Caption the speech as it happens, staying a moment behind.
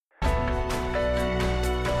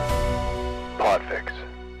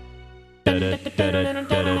Knight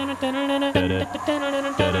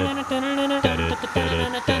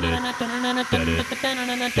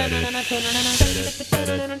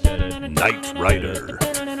Rider,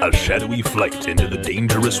 a shadowy flight into the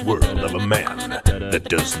dangerous world of a man that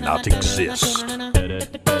does not exist.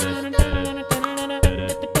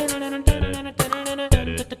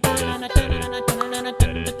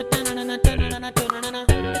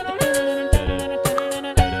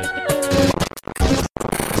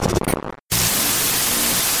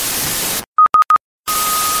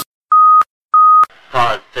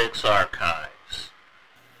 Podfix Archives.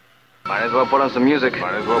 Might as well put on some music.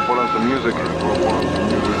 I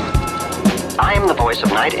am the voice of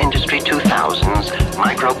Knight Industry 2000's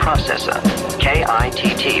microprocessor.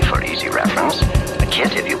 KITT for easy reference. A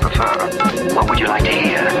kit if you prefer. What would you like to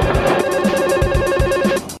hear?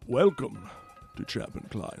 Welcome to Chap &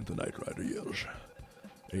 Klein, the Knight Rider Years,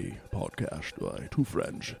 a podcast by two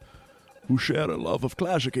friends who share a love of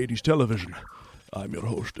classic 80s television. I'm your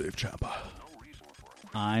host, Dave Champa.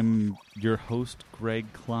 I'm your host, Greg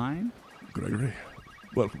Klein. Gregory,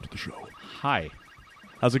 welcome to the show. Hi.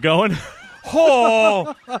 How's it going?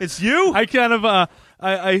 Oh, it's you? I kind of,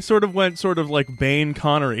 I sort of went sort of like Bane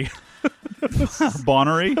Connery.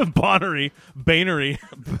 Bonnery? Bonnery. Banery.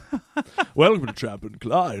 Welcome to Chap &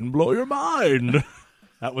 Klein, blow your mind.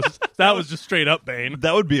 That was just straight up Bane.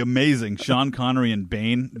 That would be amazing. Sean Connery and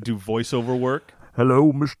Bane do voiceover work.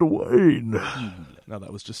 Hello, Mr. Wayne. No,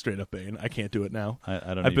 that was just straight up Bane. I can't do it now.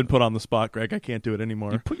 I don't I've been put on the spot, Greg. I can't do it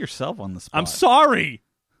anymore. You put yourself on the spot. I'm sorry.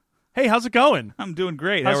 Hey, how's it going? I'm doing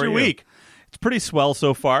great. How's How are your you? week? It's pretty swell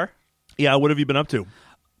so far. Yeah, what have you been up to?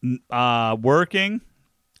 Working.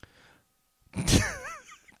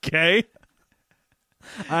 Okay.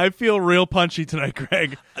 I feel real punchy tonight,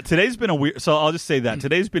 Greg. Today's been a weird... So I'll just say that.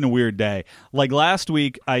 Today's been a weird day. Like last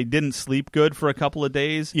week, I didn't sleep good for a couple of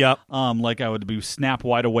days. Yep. Like I would be snap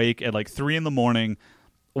wide awake at like 3 a.m,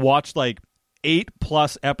 watch like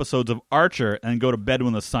 8+ episodes of Archer, and go to bed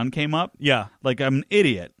when the sun came up. Yeah. Like I'm an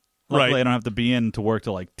idiot. Luckily, Right. I don't have to be in to work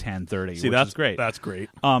till like 10:30. See, which that's is great. That's great.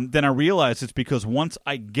 Then I realized it's because once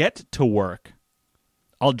I get to work,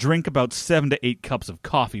 I'll drink about 7 to 8 cups of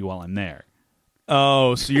coffee while I'm there.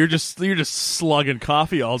 Oh, so you're just slugging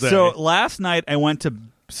coffee all day. So last night I went to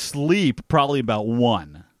sleep probably about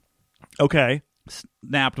 1. Okay.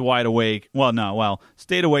 Snapped wide awake.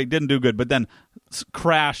 Stayed awake, didn't do good, but then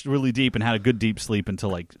crashed really deep and had a good deep sleep until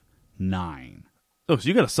like 9. Oh, so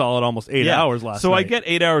you got a solid almost 8 hours last night. So I get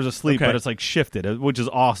 8 hours of sleep, Okay. but it's like shifted, which is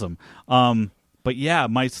awesome. But yeah,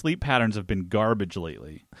 my sleep patterns have been garbage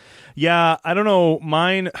lately. Yeah, I don't know.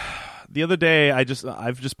 Mine, the other day, I've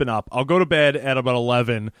just been up. I'll go to bed at about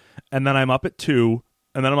 11, and then I'm up at 2,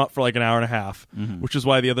 and then I'm up for like an hour and a half, which is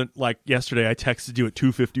why yesterday, I texted you at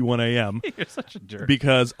 2:51 a.m. You're such a jerk.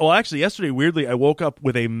 Because, yesterday, weirdly, I woke up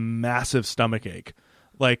with a massive stomach ache.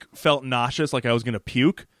 Like, felt nauseous, like I was going to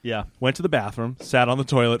puke. Yeah. Went to the bathroom, sat on the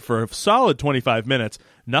toilet for a solid 25 minutes.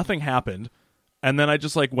 Nothing happened. And then I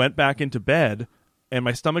just went back into bed, and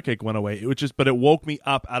my stomach ache went away. But it woke me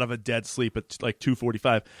up out of a dead sleep at like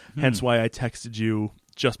 2:45. Hence why I texted you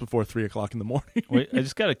just before 3 o'clock in the morning. Wait, I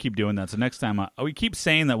just got to keep doing that. So next time, we keep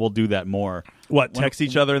saying that we'll do that more. What, text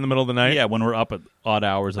each other in the middle of the night? Yeah, when we're up at odd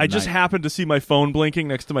hours of I just night. happened to see my phone blinking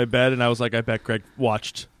next to my bed, and I was like, I bet Greg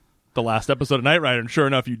watched the last episode of Knight Rider, and sure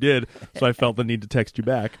enough, you did. So I felt the need to text you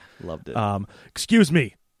back. Loved it. Excuse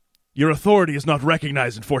me. Your authority is not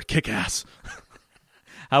recognized in Fort Kickass.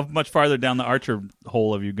 How much farther down the Archer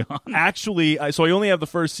hole have you gone? Actually, I only have the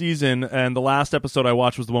first season, and the last episode I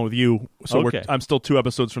watched was the one with you. So Okay. I'm still 2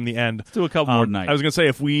 episodes from the end. Let's do a couple more tonight. I was going to say,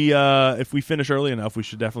 if we finish early enough, we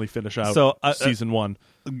should definitely finish out season 1.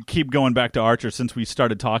 Keep going back to Archer. Since we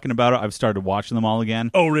started talking about it, I've started watching them all again.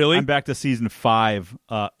 Oh, really? I'm back to season 5,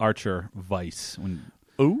 Archer Vice.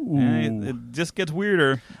 Ooh. It just gets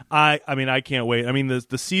weirder. I mean, I can't wait. I mean,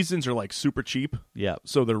 the seasons are like super cheap. Yeah.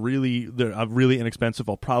 So they're really inexpensive.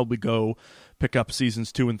 I'll probably go pick up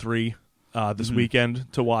seasons 2 and 3 this weekend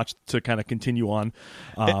to watch, to kind of continue on.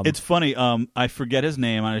 It's funny. I forget his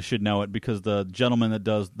name. I should know it because the gentleman that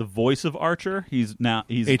does the voice of Archer, he's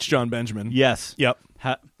H. John Benjamin. Yes. Yep.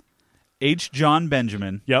 H. John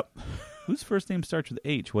Benjamin. Yep. Whose first name starts with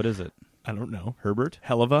H? What is it? I don't know. Herbert?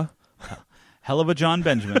 Helava? Hell of a John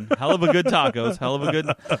Benjamin. Hell of a good tacos. Hell of a good.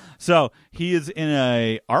 So he is in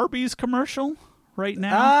a Arby's commercial right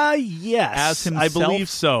now. Yes. As himself? I believe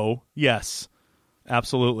so. Yes.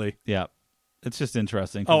 Absolutely. Yeah. It's just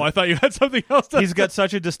interesting. Oh, I thought you had something else to He's got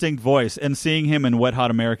such a distinct voice, and seeing him in Wet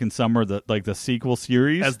Hot American Summer, the sequel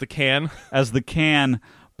series, as the can.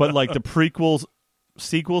 but like the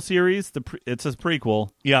sequel series, it's a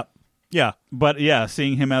prequel. Yep. Yeah. But yeah,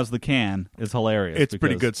 seeing him as the can is hilarious. It's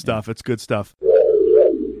pretty because, good stuff. It's good stuff.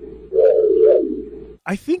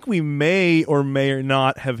 I think we may or may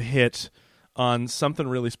not have hit on something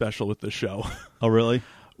really special with this show. Oh, really?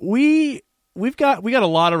 We got a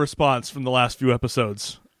lot of response from the last few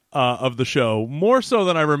episodes of the show, more so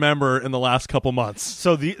than I remember in the last couple months.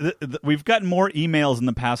 So we've gotten more emails in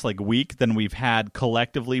the past week than we've had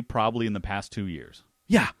collectively probably in the past 2 years.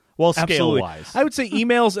 Yeah. Well, Absolutely. scale-wise. I would say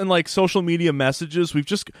emails and social media messages, we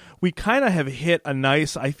kind of have hit a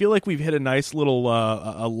nice, I feel like we've hit a nice little,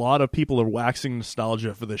 a lot of people are waxing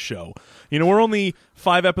nostalgia for this show. We're only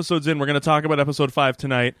 5 episodes in. We're going to talk about episode 5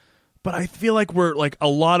 tonight, but I feel like a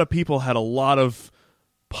lot of people had a lot of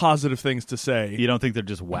positive things to say. You don't think they're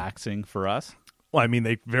just waxing for us? Well, I mean,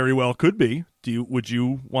 they very well could be. Would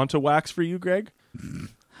you want to wax for you, Greg?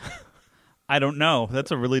 I don't know.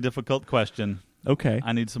 That's a really difficult question. Okay.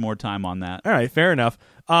 I need some more time on that. All right, fair enough.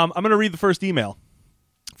 I'm going to read the first email.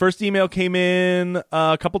 First email came in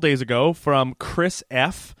a couple days ago from Chris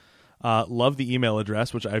F. Love the email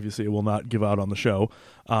address, which obviously I will not give out on the show.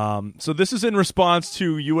 So this is in response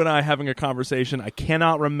to you and I having a conversation. I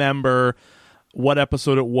cannot remember what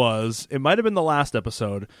episode it was. It might have been the last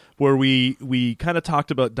episode where we kind of talked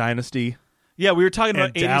about Dynasty. Yeah, we were talking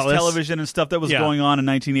about 80s Dallas. television and stuff that was going on in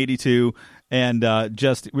 1982, and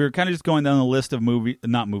we were kind of just going down the list of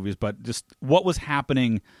not movies, but just what was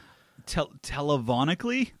happening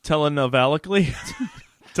televonically? Telenovelically?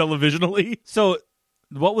 Televisionally? So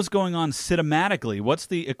what was going on cinematically? What's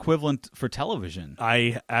the equivalent for television?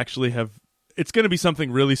 I actually have... It's going to be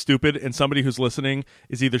something really stupid, and somebody who's listening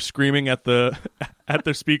is either screaming at their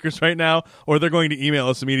speakers right now, or they're going to email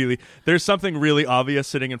us immediately. There's something really obvious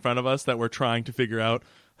sitting in front of us that we're trying to figure out.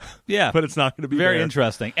 Yeah, but it's not going to be very there.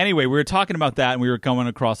 interesting. Anyway, we were talking about that, and we were coming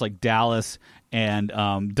across Dallas and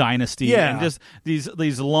Dynasty, and just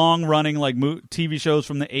these long running TV shows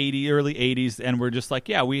from the early 80s, and we're just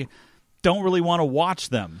we don't really want to watch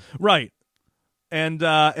them, right?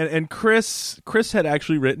 And Chris had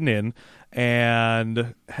actually written in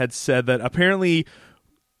and had said that apparently,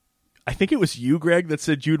 I think it was you, Greg, that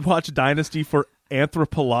said you'd watch Dynasty for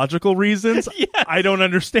anthropological reasons. Yeah. I don't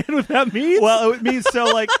understand what that means. Well, it means it's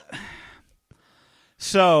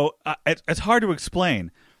hard to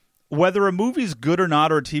explain. Whether a movie's good or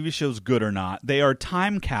not, or a TV show's good or not, they are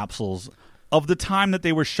time capsules of the time that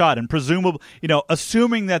they were shot, and presumably,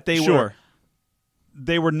 assuming that they were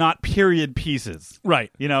not period pieces,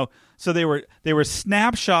 right? So they were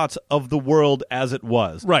snapshots of the world as it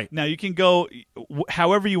was. Right. Now you can go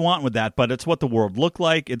however you want with that, but it's what the world looked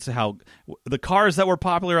like. It's how the cars that were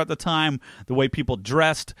popular at the time, the way people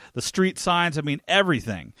dressed, the street signs. I mean,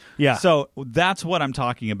 everything. Yeah. So that's what I'm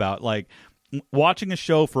talking about. Watching a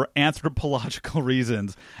show for anthropological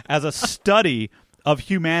reasons as a study of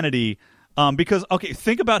humanity. Because,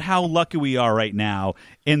 think about how lucky we are right now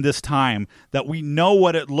in this time that we know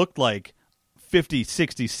what it looked like 50,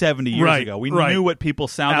 60, 70 years ago. We knew what people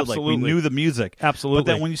sounded like. We knew the music. Absolutely.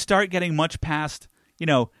 But then when you start getting much past,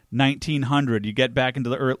 1900, you get back into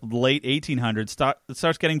the late 1800s, it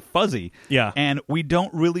starts getting fuzzy. Yeah. And we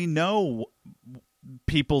don't really know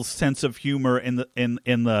people's sense of humor in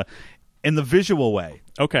the visual way.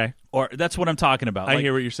 Okay. Or that's what I'm talking about. I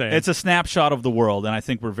hear what you're saying. It's a snapshot of the world, and I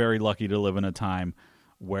think we're very lucky to live in a time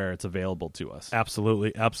where it's available to us.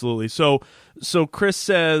 Absolutely, absolutely. So Chris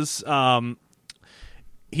says,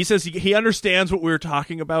 he says he understands what we were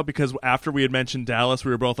talking about, because after we had mentioned Dallas,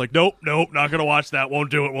 we were both like, nope, not going to watch that. Won't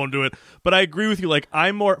do it. But I agree with you.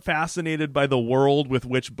 I'm more fascinated by the world with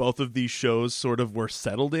which both of these shows sort of were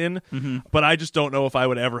settled in. Mm-hmm. But I just don't know if I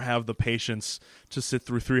would ever have the patience to sit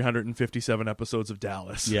through 357 episodes of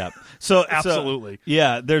Dallas. Yeah. So absolutely.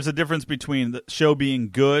 There's a difference between the show being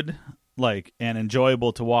good, and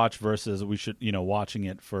enjoyable to watch versus watching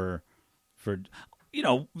it for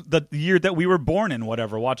the year that we were born in,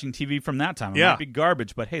 whatever, watching TV from that time. It might be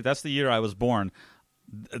garbage, but hey, that's the year I was born.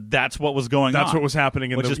 That's what was going on. That's what was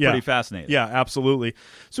happening. Which is pretty fascinating. Yeah, absolutely.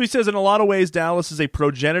 So he says, in a lot of ways, Dallas is a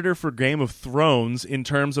progenitor for Game of Thrones in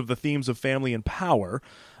terms of the themes of family and power.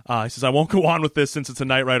 He says, I won't go on with this since it's a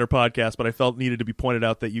Knight Rider podcast, but I felt needed to be pointed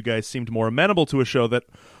out that you guys seemed more amenable to a show that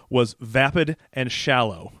was vapid and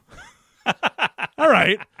shallow. All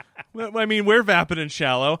right. I mean, we're vapid and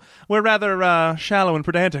shallow. We're rather shallow and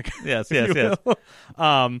pedantic. Yes. Says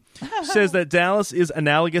that Dallas is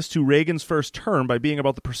analogous to Reagan's first term by being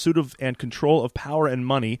about the pursuit of and control of power and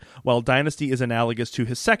money, while Dynasty is analogous to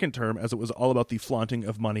his second term, as it was all about the flaunting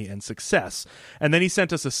of money and success. And then he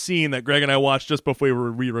sent us a scene that Greg and I watched just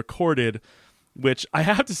before we recorded, which I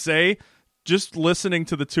have to say, just listening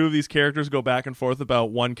to the two of these characters go back and forth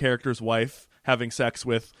about one character's wife having sex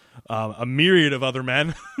with a myriad of other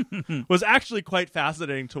men was actually quite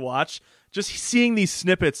fascinating to watch. Just seeing these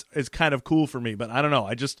snippets is kind of cool for me, but I don't know.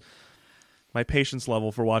 My patience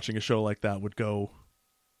level for watching a show like that would go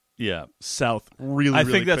south really I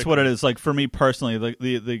think that's quickly. what it is. Like for me personally,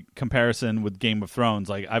 the comparison with Game of Thrones,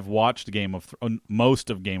 like I've watched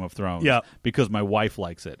most of Game of Thrones because my wife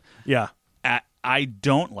likes it. Yeah. I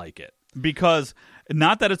don't like it because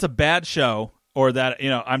not that it's a bad show or that,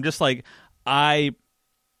 I'm just like, I'll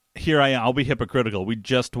be hypocritical. We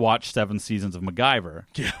just watched 7 seasons of MacGyver.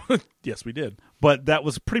 Yeah. Yes, we did. But that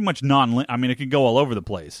was pretty much it could go all over the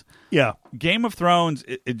place. Yeah. Game of Thrones,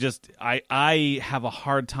 I have a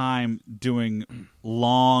hard time doing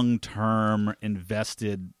long-term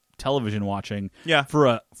invested television watching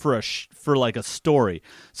for like a story.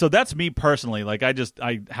 So that's me personally. Like I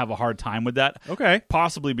have a hard time with that. Okay.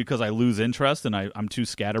 Possibly because I lose interest and I'm too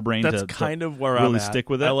scatterbrained That's kind of where really I'm at.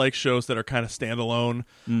 stick with it. I like shows that are kind of standalone.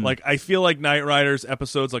 Like I feel like Knight Rider's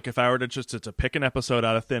episodes, like if I were to just to pick an episode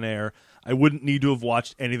out of thin air, I wouldn't need to have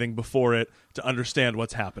watched anything before it to understand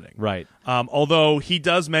what's happening. Right. Although he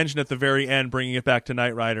does mention at the very end, bringing it back to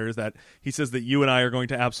Knight Rider, that he says that you and I are going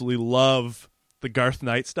to absolutely love the Garth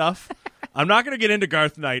Knight stuff. I'm not going to get into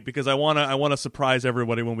Garth Knight because I want to surprise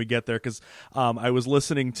everybody when we get there, because I was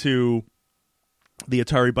listening to the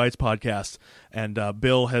Atari Bytes podcast, and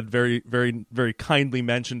Bill had very, very, very kindly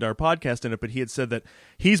mentioned our podcast in it, but he had said that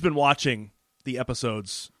he's been watching the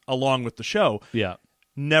episodes along with the show. Yeah.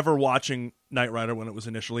 Never watching Knight Rider when it was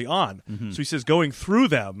initially on. So he says going through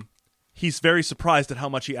them, he's very surprised at how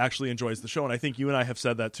much he actually enjoys the show, and I think you and I have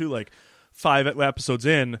said that too. Like 5 episodes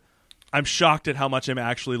in, I'm shocked at how much I'm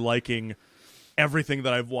actually liking everything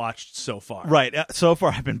that I've watched so far. Right. So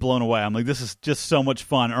far, I've been blown away. I'm like, this is just so much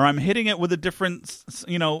fun. Or I'm hitting it with a different,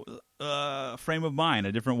 frame of mind,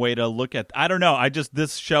 a different way to look at. I don't know.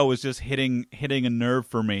 This show is just hitting a nerve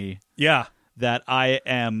for me. Yeah. That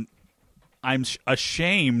I'm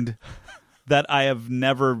ashamed that I have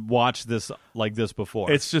never watched this like this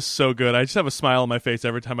before. It's just so good. I just have a smile on my face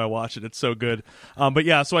every time I watch it. It's so good. But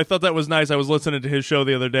yeah, so I thought that was nice. I was listening to his show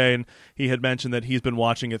the other day, and he had mentioned that he's been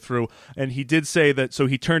watching it through. And he did say that, so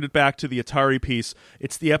he turned it back to the Atari piece.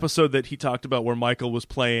 It's the episode that he talked about where Michael was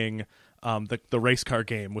playing the race car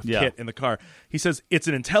game with Kit in the car. He says it's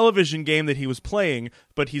an Intellivision game that he was playing,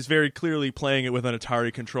 but he's very clearly playing it with an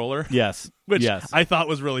Atari controller. Yes. Which I thought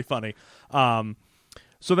was really funny.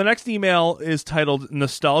 So the next email is titled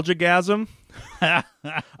Nostalgiagasm.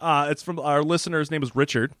 It's from our listener. His name is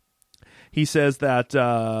Richard. He says that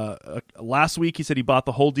last week he said he bought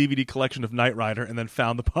the whole DVD collection of Knight Rider and then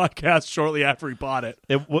found the podcast shortly after he bought it.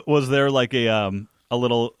 Was there like a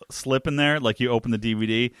little slip in there, like you open the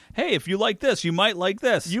DVD? Hey, if you like this, you might like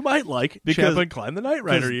this. You might like because Champ and Climb the Knight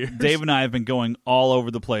Rider years. Dave and I have been going all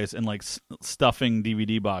over the place and like stuffing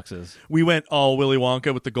DVD boxes. We went all Willy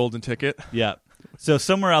Wonka with the golden ticket. Yeah. So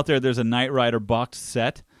somewhere out there, there's a Knight Rider box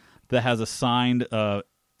set that has a signed,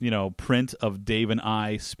 print of Dave and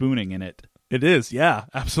I spooning in it. It is, yeah,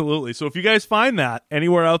 absolutely. So if you guys find that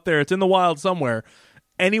anywhere out there, it's in the wild somewhere,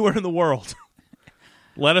 anywhere in the world,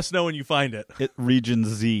 let us know when you find it. Region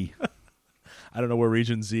Z. I don't know where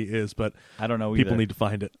Region Z is, but I don't know people either. need to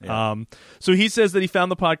find it. Yeah. So he says that he found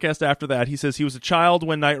the podcast after that. He says he was a child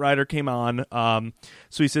when Knight Rider came on.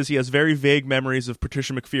 So he says he has very vague memories of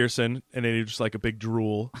Patricia McPherson, and then just like a big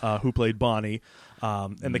drool, who played Bonnie.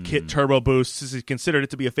 And the Kit Turbo Boost. Says he considered it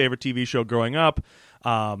to be a favorite TV show growing up,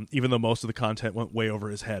 even though most of the content went way over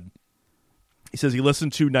his head. He says he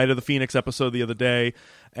listened to Night of the Phoenix episode the other day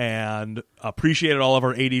and appreciated all of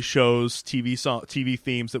our 80s shows, TV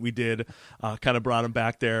themes that we did. Kind of brought him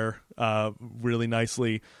back there really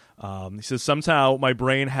nicely. He says, somehow my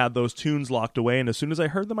brain had those tunes locked away, and as soon as I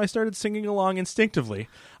heard them, I started singing along instinctively.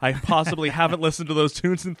 I possibly haven't listened to those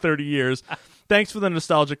tunes in 30 years. Thanks for the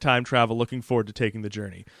nostalgic time travel. Looking forward to taking the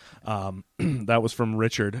journey. That was from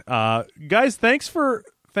Richard. Guys, thanks for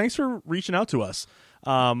reaching out to us.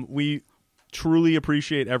 We truly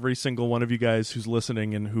appreciate every single one of you guys who's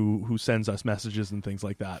listening and who sends us messages and things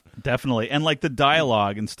like that. Definitely. And like the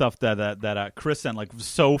dialogue and stuff that Chris sent, like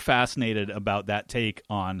so fascinated about that take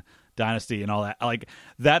on Dynasty and all that. Like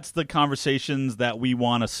that's the conversations that we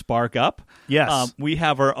want to spark up. Yes. We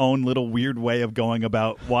have our own little weird way of going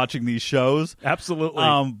about watching these shows.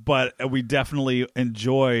 Absolutely. But we definitely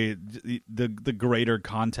enjoy the greater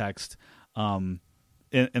context in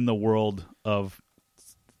the world of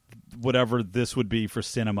whatever this would be for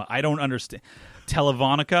cinema. I don't understand.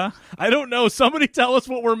 Televonica? I don't know. Somebody tell us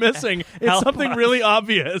what we're missing. It's something really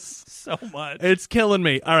obvious. So much. It's killing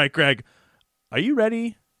me. All right, Greg, are you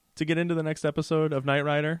ready to get into the next episode of Knight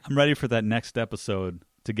Rider? I'm ready for that next episode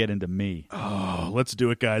to get into me. Oh, let's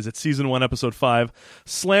do it, guys. It's Season 1, Episode 5,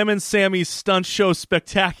 Slammin' Sammy's Stunt Show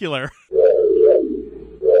Spectacular.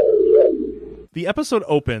 The episode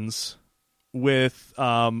opens with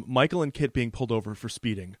Michael and Kit being pulled over for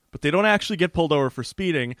speeding. But they don't actually get pulled over for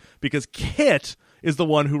speeding because Kit is the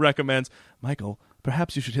one who recommends, Michael,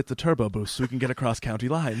 perhaps you should hit the turbo boost so we can get across county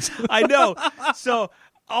lines. I know. So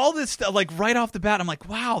all this stuff, like right off the bat, I'm like,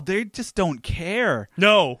 wow, they just don't care.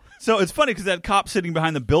 No. So it's funny because that cop sitting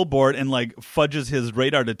behind the billboard and like fudges his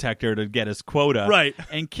radar detector to get his quota. Right.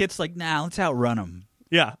 And Kit's like, nah, let's outrun him.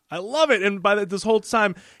 Yeah, I love it. And by this whole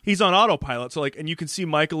time, he's on autopilot. So and you can see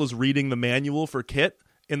Michael is reading the manual for Kit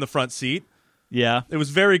in the front seat. Yeah. It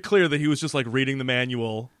was very clear that he was just like reading the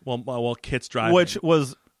manual while Kit's driving. Which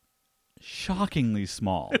was shockingly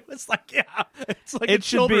small. It was like, yeah, it's like a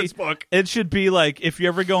children's book. It should be like if you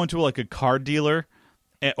ever go into like a car dealer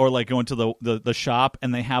or like go into the shop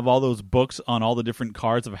and they have all those books on all the different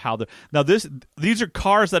cars of how these are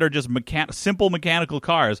cars that are just simple mechanical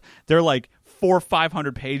cars. They're like 400 or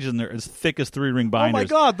 500 pages and they're as thick as 3-ring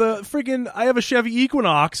binders. Oh my god, I have a Chevy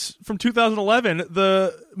Equinox from 2011.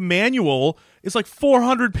 The manual is like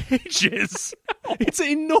 400 pages. It's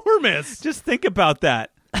enormous. Just think about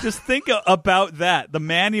that. Just think about that. The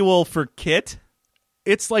manual for Kit.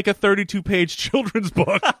 It's like a 32-page children's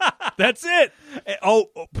book. That's it.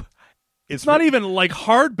 It's not even like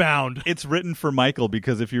hardbound. It's written for Michael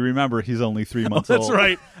because if you remember, he's only 3 months old. old.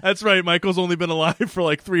 Right. That's right. Michael's only been alive for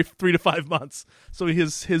like three to 5 months. So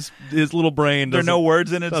his little brain there are no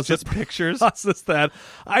words in it. It's just pictures. Process that.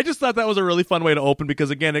 I just thought that was a really fun way to open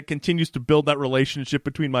because, again, it continues to build that relationship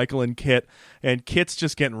between Michael and Kit. And Kit's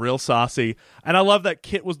just getting real saucy. And I love that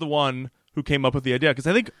Kit was the one who came up with the idea because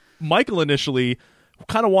I think Michael initially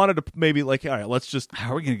kind of wanted to maybe like, all right, let's just...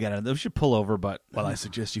 How are we going to get out? We should pull over, but... Well, I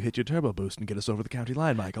suggest you hit your turbo boost and get us over the county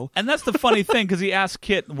line, Michael. And that's the funny thing, because he asked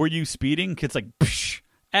Kit, were you speeding? Kit's like, psh,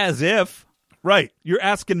 as if. Right. You're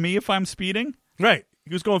asking me if I'm speeding? Right.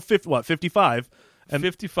 He was going 55? And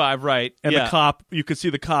 55, right. And the cop, you could see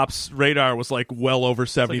the cop's radar was like well over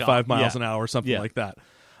 75 miles an hour or something like that.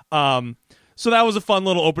 So that was a fun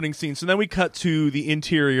little opening scene. So then we cut to the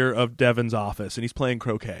interior of Devin's office, and he's playing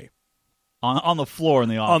croquet. On the floor in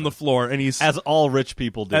the office. On the floor, and he's... As all rich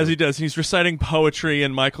people do. As he does. He's reciting poetry,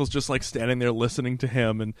 and Michael's just like standing there listening to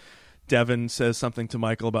him, and Devin says something to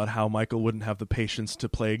Michael about how Michael wouldn't have the patience to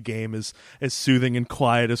play a game as soothing and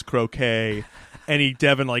quiet as croquet. And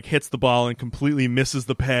Devin like hits the ball and completely misses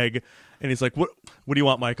the peg, and he's like, "What do you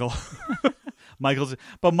want, Michael?"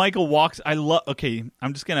 But Michael walks. Okay,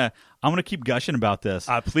 I'm gonna keep gushing about this.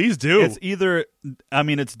 Please do. It's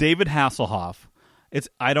it's David Hasselhoff.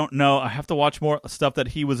 I don't know. I have to watch more stuff that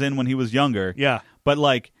he was in when he was younger. Yeah. But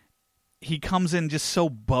like he comes in just so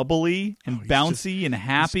bubbly and bouncy and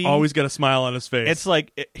happy. He's always got a smile on his face. It's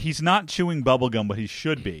like he's not chewing bubblegum, but he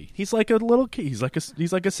should be. He's like a little kid. He's like a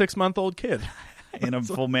 6-month-old kid. In a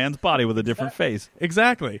full man's body with a different face.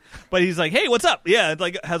 Exactly. But he's like, hey, what's up? Yeah,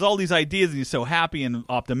 like has all these ideas and he's so happy and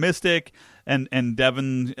optimistic. And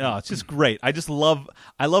Devin, it's just great. I love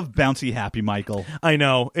bouncy, happy Michael. I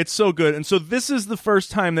know. It's so good. And so this is the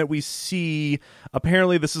first time that we see,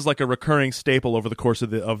 apparently this is like a recurring staple over the course of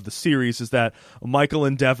the series, is that Michael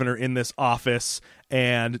and Devin are in this office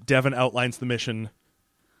and Devin outlines the mission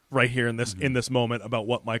right here in this moment about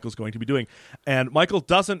what Michael's going to be doing. And Michael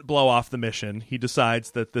doesn't blow off the mission. He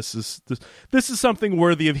decides that this is something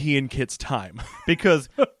worthy of he and Kit's time. Because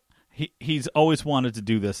he's always wanted to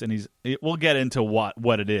do this, and we'll get into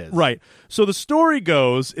what it is. Right. So the story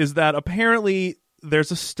goes is that apparently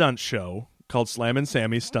there's a stunt show called Slammin'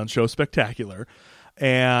 Sammy's Stunt Show Spectacular,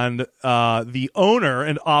 and the owner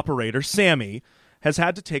and operator, Sammy, has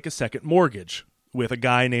had to take a second mortgage with a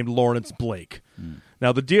guy named Lawrence Blake.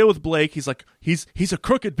 Now, the deal with Blake, he's like, he's a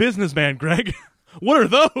crooked businessman, Greg. What are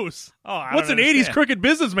those? What's an 80s crooked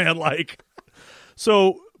businessman like?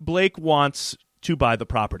 So Blake wants to buy the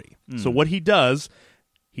property. So what he does,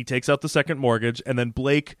 he takes out the second mortgage, and then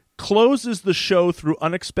Blake closes the show through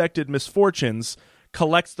unexpected misfortunes,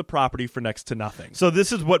 collects the property for next to nothing. So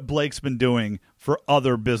this is what Blake's been doing for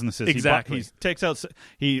other businesses. Exactly.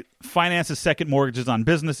 He finances second mortgages on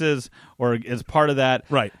businesses, or as part of that,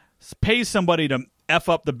 right, pays somebody to F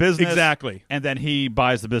up the business. Exactly. And then he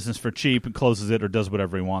buys the business for cheap and closes it or does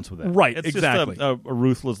whatever he wants with it. Right, it's exactly. Just a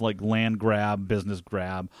ruthless like land grab, business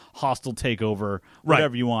grab, hostile takeover,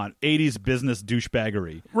 whatever you want. 80s business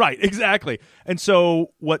douchebaggery. Right, exactly. And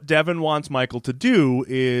so what Devin wants Michael to do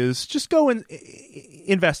is just go and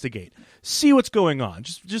investigate. See what's going on.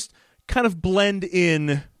 Just kind of blend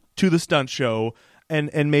in to the stunt show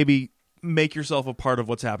and maybe make yourself a part of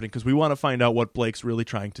what's happening because we want to find out what Blake's really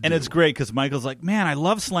trying to do. And it's great because Michael's like, man, I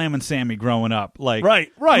love Slam and Sammy growing up. Like,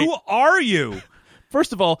 Right. Who are you?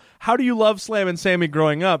 First of all, how do you love Slam and Sammy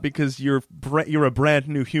growing up? Because you're a brand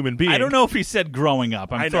new human being. I don't know if he said growing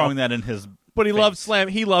up. I I'm know. throwing that in his. But he face. loved Slam.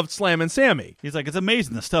 He loved Slam and Sammy. He's like, it's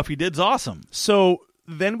amazing. The stuff he did's awesome. So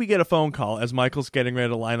then we get a phone call as Michael's getting ready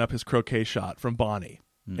to line up his croquet shot from Bonnie.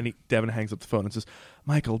 And Devin hangs up the phone and says,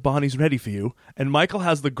 Michael, Bonnie's ready for you. And Michael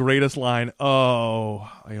has the greatest line, oh,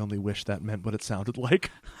 I only wish that meant what it sounded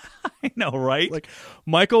like. I know, right? Like,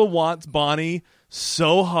 Michael wants Bonnie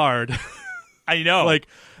so hard. I know. Like,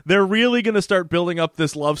 they're really going to start building up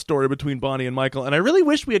this love story between Bonnie and Michael. And I really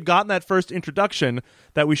wish we had gotten that first introduction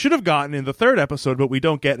that we should have gotten in the 3rd episode, but we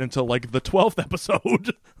don't get until, like, the 12th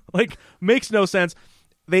episode. Like, makes no sense.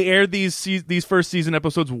 They aired these first season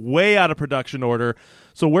episodes way out of production order.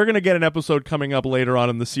 So we're going to get an episode coming up later on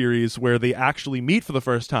in the series where they actually meet for the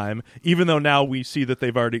first time, even though now we see that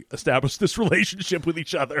they've already established this relationship with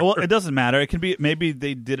each other. Well, it doesn't matter. It can be, maybe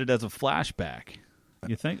they did it as a flashback.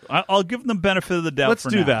 You think? I'll give them the benefit of the doubt. Let's for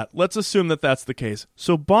do now. that. Let's assume that that's the case.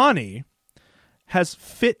 So Bonnie has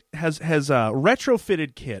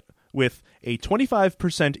retrofitted Kit with a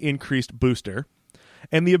 25% increased booster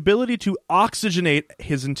and the ability to oxygenate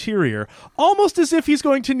his interior, almost as if he's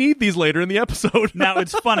going to need these later in the episode. Now,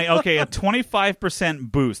 it's funny. Okay, a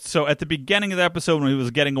 25% boost. So at the beginning of the episode when he was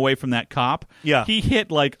getting away from that cop, Yeah. he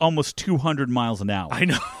hit like almost 200 miles an hour. I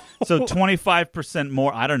know. So 25%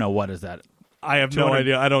 more. I don't know. What is that? I have no 200.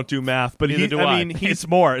 idea. I don't do math, but Neither do I. It's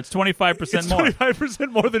more. It's 25% it's more.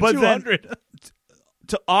 25% more than But then- 200.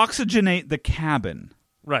 To oxygenate the cabin,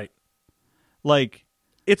 Right. like...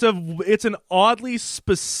 It's an oddly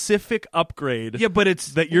specific upgrade. Yeah, but it's...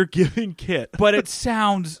 that you're giving Kit. But it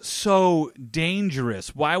sounds so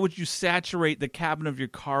dangerous. Why would you saturate the cabin of your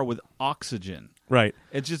car with oxygen? Right.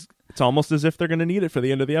 It's just... It's almost as if they're going to need it for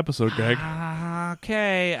the end of the episode, Greg.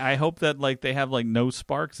 Okay, I hope that like they have like no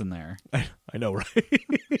sparks in there. I know,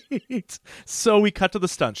 right? So we cut to the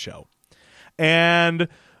stunt show. And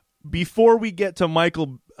before we get to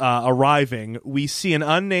Michael arriving, we see an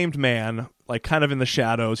unnamed man, like kind of in the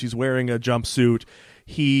shadows. He's wearing a jumpsuit.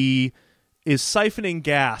 He is siphoning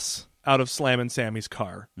gas out of Slam and Sammy's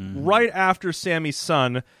car right after Sammy's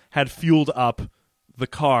son had fueled up the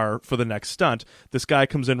car for the next stunt. This guy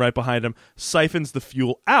comes in right behind him, siphons the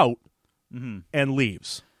fuel out, and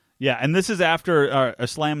leaves. Yeah, and this is after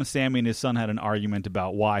Slam and Sammy and his son had an argument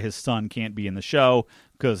about why his son can't be in the show,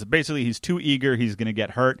 because basically he's too eager, he's going to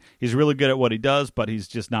get hurt. He's really good at what he does, but he's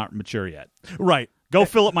just not mature yet. Right. Go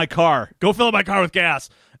fill up my car. Go fill up my car with gas.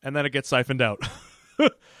 And then it gets siphoned out.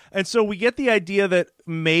 And so we get the idea that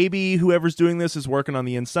maybe whoever's doing this is working on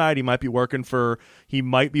the inside. He might be working for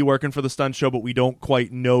the stunt show, but we don't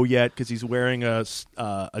quite know yet because he's wearing a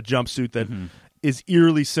jumpsuit that is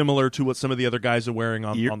eerily similar to what some of the other guys are wearing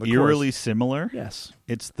on the course. Eerily similar? Yes.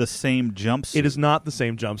 It's the same jumpsuit. It is not the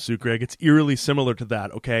same jumpsuit, Greg. It's eerily similar to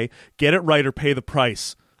that, okay? Get it right or pay the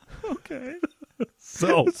price. Okay.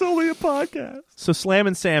 So It's only a podcast. So Slam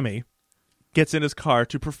and Sammy gets in his car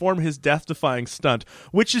to perform his death-defying stunt,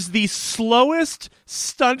 which is the slowest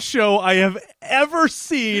stunt show I have ever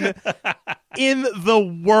seen in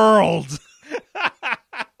the world.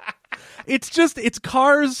 It's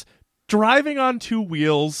cars driving on two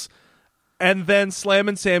wheels, and then Slam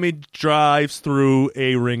and Sammy drives through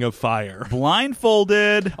a ring of fire.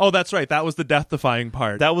 Blindfolded. Oh, that's right. That was the death-defying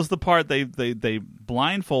part. That was the part they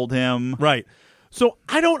blindfold him. Right. So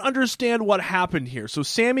I don't understand what happened here. So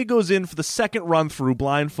Sammy goes in for the second run through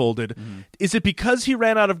blindfolded. Is it because he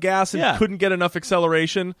ran out of gas and Yeah. couldn't get enough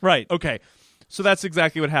acceleration? Right. Okay. So that's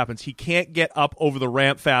exactly what happens. He can't get up over the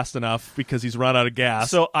ramp fast enough because he's run out of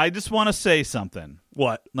gas. So I just want to say something.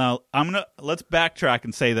 What? Now, let's backtrack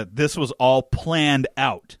and say that this was all planned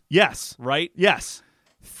out, Yes. right? Yes.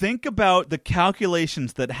 Think about the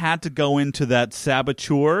calculations that had to go into that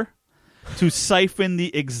saboteur to siphon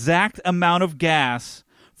the exact amount of gas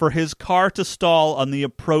for his car to stall on the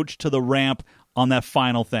approach to the ramp on that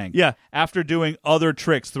final thing. Yeah. After doing other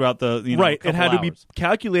tricks throughout the Right. It couple had to be hours.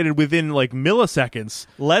 calculated within like milliseconds.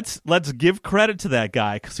 Let's give credit to that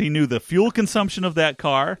guy because he knew the fuel consumption of that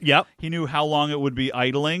car. Yep. He knew how long it would be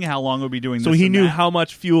idling, how long it would be doing So this he and knew that. how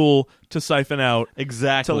much fuel to siphon out.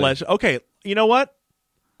 Exactly. Okay, you know what?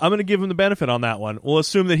 I'm going to give him the benefit on that one. We'll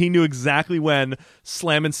assume that he knew exactly when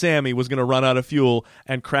Slam and Sammy was going to run out of fuel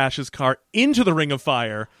and crash his car into the ring of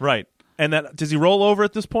fire. Right. And that does he roll over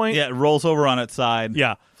at this point? Yeah, it rolls over on its side.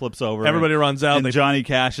 Yeah. Flips over. Everybody runs out. And Johnny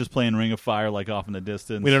Cash is playing Ring of Fire like off in the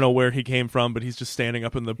distance. We don't know where he came from, but he's just standing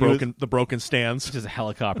up in the broken stands. Just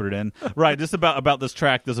helicoptered in. Right, just about this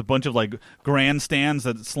track, there's a bunch of like grandstands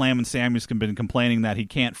that Slam and Sammy's been complaining that he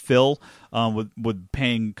can't fill with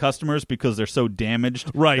paying customers because they're so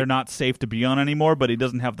damaged. Right. They're not safe to be on anymore, but he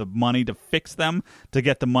doesn't have the money to fix them, to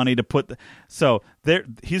get the money to put so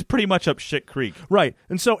he's pretty much up shit creek. Right.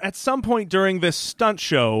 And so at some point during this stunt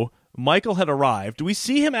show, Michael had arrived. Do we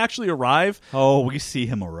see him actually arrive? Oh, we see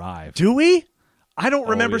him arrive. Do we? I don't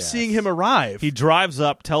remember yes. seeing him arrive. He drives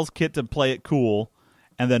up, tells Kit to play it cool,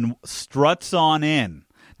 and then struts on in.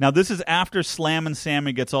 Now, this is after Slam and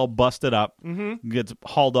Sammy gets all busted up, gets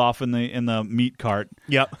hauled off in the meat cart.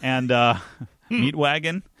 Yep. And meat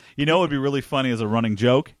wagon. You know what would be really funny as a running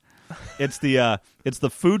joke? It's the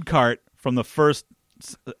food cart from the first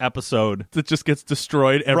episode that just gets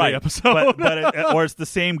destroyed every episode. Or it's the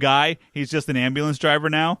same guy. He's just an ambulance driver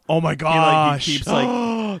now. Oh my gosh. He keeps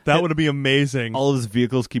that would be amazing. All of his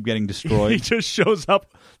vehicles keep getting destroyed. He just shows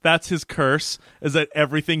up. That's his curse, is that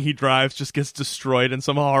everything he drives just gets destroyed in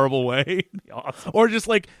some horrible way. Awesome. Or just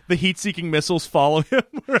like the heat-seeking missiles follow him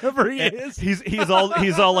wherever he is. He's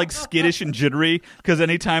all like skittish and jittery because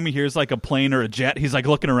anytime he hears like a plane or a jet, he's like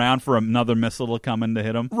looking around for another missile to come in to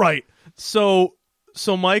hit him. Right. So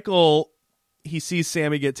Michael, he sees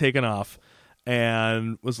Sammy get taken off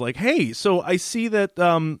and was like, "Hey, so I see that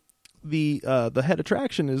the head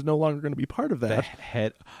attraction is no longer going to be part of that." The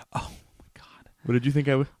head. Oh my god! What did you think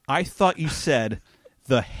I would? I thought you said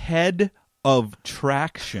the head of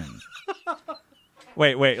traction.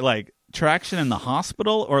 Wait, like traction in the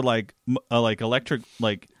hospital or like electric,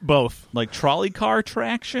 like both, like trolley car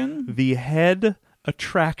traction? The head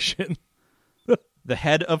attraction. The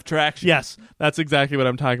head of traction. Yes, that's exactly what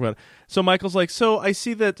I'm talking about. So Michael's like, so I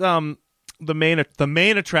see that the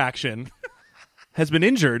main attraction has been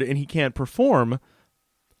injured and he can't perform.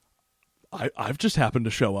 I've just happened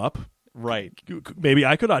to show up. Right. Maybe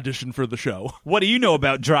I could audition for the show. What do you know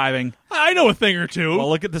about driving? I know a thing or two. Well,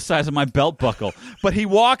 look at the size of my belt buckle. But he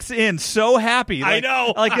walks in so happy. Like, I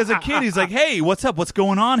know. Like as a kid, he's like, "Hey, what's up? What's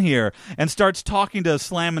going on here?" And starts talking to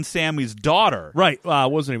Slam and Sammy's daughter. Right.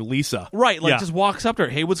 What was her name? Lisa. Right. Like just walks up to her.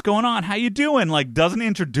 "Hey, what's going on? How you doing?" Like doesn't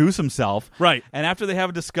introduce himself. Right. And after they have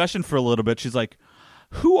a discussion for a little bit, she's like,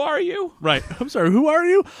 "Who are you?" Right. I'm sorry, who are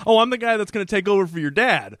you? "Oh, I'm the guy that's going to take over for your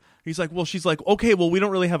dad." He's like, well, she's like, "Okay, well, we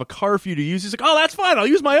don't really have a car for you to use." He's like, "Oh, that's fine. I'll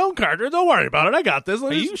use my own car. Don't worry about it. I got this."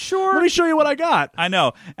 Are you sure? Let me show you what I got. I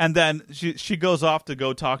know. And then she goes off to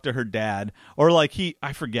go talk to her dad. Or like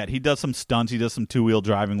I forget. He does some stunts. He does some two-wheel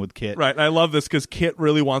driving with Kit. Right. And I love this because Kit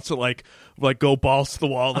really wants to like go balls to the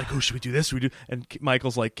wall. Like, "Oh, should we do this? Should we do?" And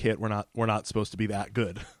Michael's like, "Kit, we're not supposed to be that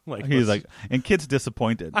good." Like he's like, and Kit's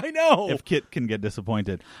disappointed. I know. If Kit can get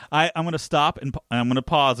disappointed. I'm going to stop and I'm going to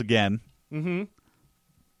pause again. Mm-hmm.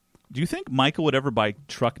 Do you think Michael would ever buy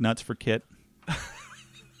truck nuts for Kit?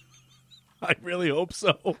 I really hope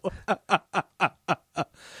so.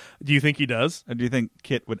 Do you think he does? Or do you think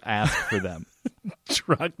Kit would ask for them?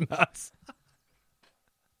 Truck nuts.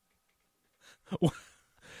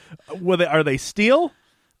 Are they steel?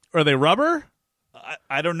 Are they rubber?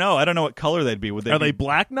 I don't know. I don't know what color they'd be. Are they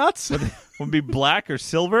black nuts? Would they be black or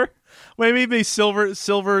silver? Maybe be silver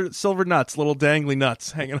nuts, little dangly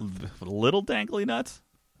nuts hanging. Little dangly nuts?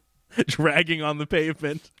 Dragging on the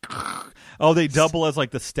pavement. Oh, they double as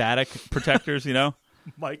like the static protectors, you know?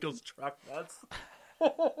 Michael's truck nuts.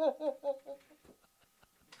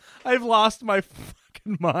 I've lost my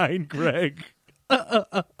fucking mind, Greg.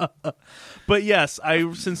 But yes,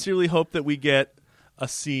 I sincerely hope that we get a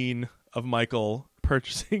scene of Michael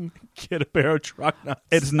purchasing Kit a pair of truck nuts.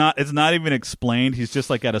 It's not even explained. He's just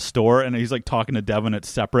like at a store and he's like talking to Devin. It's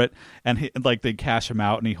separate, and like they cash him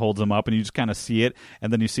out and he holds them up and you just kind of see it,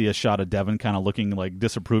 and then you see a shot of Devin kind of looking like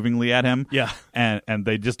disapprovingly at him. Yeah, and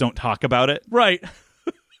they just don't talk about it. Right.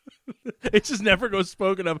 It just never goes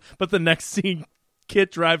spoken of. But the next scene, Kit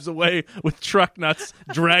drives away with truck nuts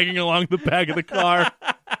dragging along the back of the car.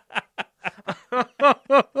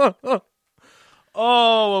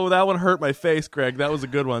 Oh, that one hurt my face, Greg. That was a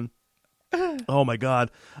good one. Oh, my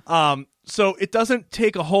God. So it doesn't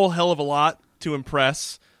take a whole hell of a lot to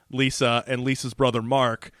impress Lisa and Lisa's brother,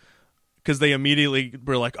 Mark, because they immediately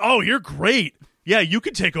were like, "Oh, you're great. Yeah, you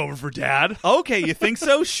could take over for Dad." Okay, you think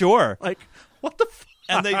so? Sure. Like, what the fuck?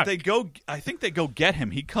 And they go, I think they go get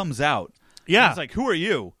him. He comes out. Yeah. He's like, "Who are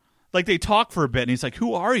you?" Like, they talk for a bit, and he's like,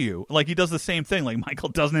 who are you? Like, he does the same thing. Like, Michael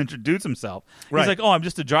doesn't introduce himself. Right. He's like, oh, I'm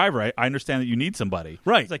just a driver. I understand that you need somebody.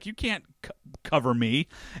 Right. He's like, you can't cover me.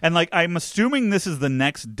 And, like, I'm assuming this is the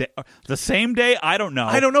next day. The same day? I don't know.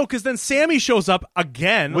 I don't know, because then Sammy shows up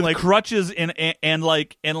again. With like crutches and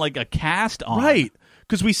a cast on. Right.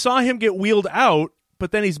 Because we saw him get wheeled out,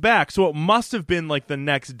 but then he's back. So it must have been, like, the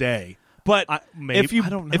next day. But maybe, I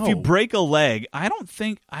don't know. If you break a leg, I don't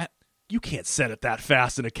think... You can't set it that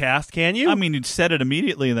fast in a cast, can you? I mean, you'd set it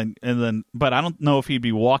immediately, and then. But I don't know if he'd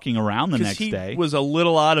be walking around the next day. He was a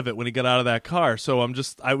little out of it when he got out of that car. So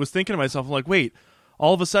I was thinking to myself, I'm like, wait,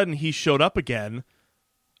 all of a sudden he showed up again.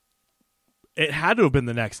 It had to have been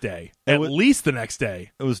the next day, at least the next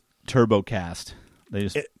day. It was turbo cast. They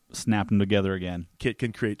just snapped them together again. Kit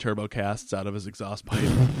can create turbo casts out of his exhaust pipe.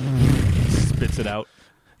 Spits it out.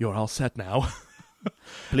 You're all set now.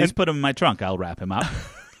 Please put him in my trunk. I'll wrap him up.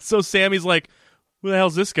 So Sammy's like, "Who the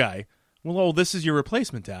hell's this guy?" Well, this is your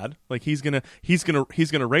replacement, Dad. Like he's gonna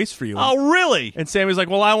race for you. Oh, really? And Sammy's like,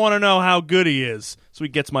 "Well, I want to know how good he is." So he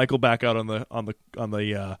gets Michael back out in the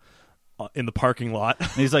parking lot. And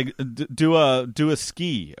he's like, "Do a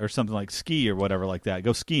ski or something, like ski or whatever like that.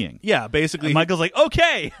 Go skiing." Yeah, basically. And Michael's like,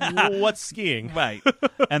 "Okay, what's skiing?" Right.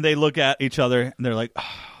 And they look at each other and they're like,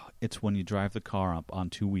 oh, "It's when you drive the car up on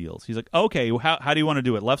two wheels." He's like, "Okay, well, how do you want to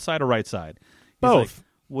do it? Left side or right side?" He's Both. Like,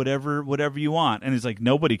 whatever you want. And he's like,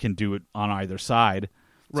 nobody can do it on either side.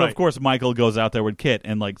 So Right. of course Michael goes out there with Kit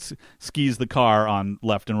and like skis the car on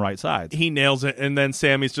left and right sides. He nails it, and then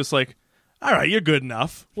Sammy's just like, "All right, you're good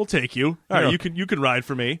enough. We'll take you. All right, you can ride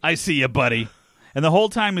for me." I see you, buddy. And the whole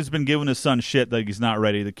time he's been giving his son shit that he's not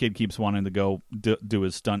ready. The kid keeps wanting to go do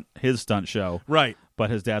his stunt show. Right. But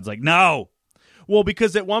his dad's like, no. Well,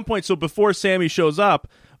 because at one point, so before Sammy shows up,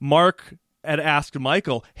 Mark had asked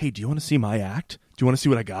Michael, "Hey, do you want to see my act? Do you want to see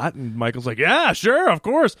what I got?" And Michael's like, "Yeah, sure, of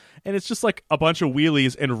course." And it's just like a bunch of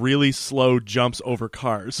wheelies and really slow jumps over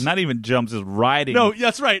cars. Not even jumps, is riding. No,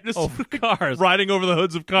 that's right. Just over cars. Riding over the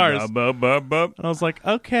hoods of cars. Bub. And I was like,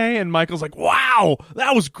 okay. And Michael's like, "Wow,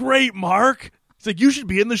 that was great, Mark." He's like, "You should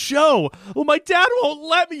be in the show." "Well, my dad won't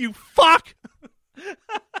let me, you fuck."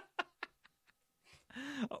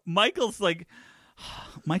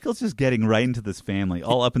 Michael's just getting right into this family,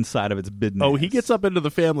 all up inside of its business. Oh, he gets up into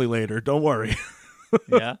the family later. Don't worry.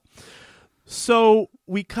 Yeah. So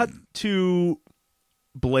we cut to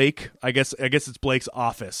Blake. I guess it's Blake's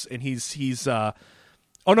office, and he's. Oh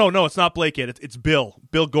no, it's not Blake yet. It's Bill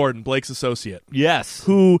Gordon, Blake's associate. Yes.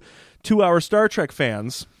 Who, to our Star Trek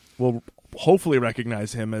fans, will hopefully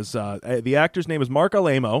recognize him as the actor's name is Mark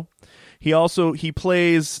Alamo. He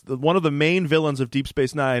plays one of the main villains of Deep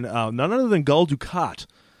Space Nine, none other than Gul Dukat,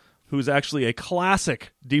 who's actually a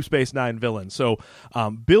classic Deep Space Nine villain. So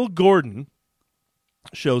Bill Gordon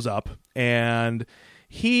shows up, and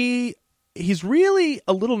he's really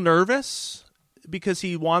a little nervous because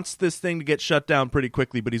he wants this thing to get shut down pretty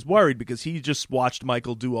quickly, but he's worried because he just watched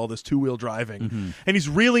Michael do all this two-wheel driving. Mm-hmm. And he's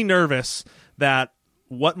really nervous that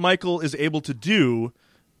what Michael is able to do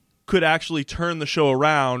could actually turn the show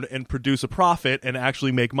around and produce a profit and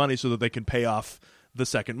actually make money so that they can pay off the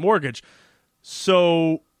second mortgage.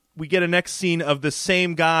 So we get a next scene of the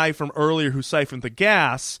same guy from earlier who siphoned the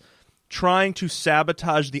gas trying to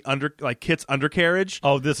sabotage the Kit's undercarriage.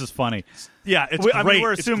 Oh, this is funny. Yeah, it's great. great. I mean,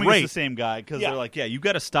 we're assuming it's the same guy because Yeah. they're like, yeah, you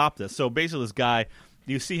got to stop this. So basically this guy,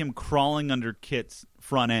 you see him crawling under Kit's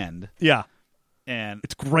front end. Yeah. And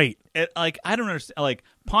it's great. I don't understand. Like,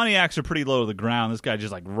 Pontiacs are pretty low to the ground. This guy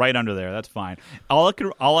just like right under there. That's fine. All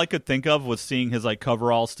I could think of was seeing his like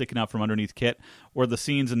coverall sticking out from underneath Kit, or the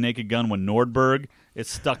scenes in Naked Gun when Nordberg is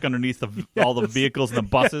stuck underneath all the vehicles and the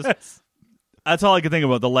buses. Yes. That's all I could think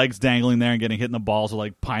about. The legs dangling there and getting hit in the balls with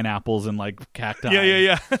like pineapples and like cacti.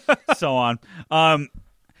 Yeah. So on.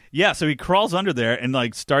 Yeah, so he crawls under there and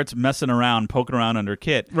like starts messing around, poking around under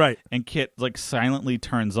Kit. Right. And Kit like silently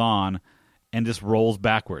turns on and just rolls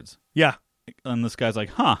backwards. Yeah. And this guy's like,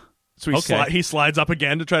 huh. So he slides up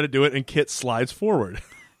again to try to do it, and Kit slides forward.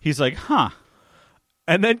 He's like, huh.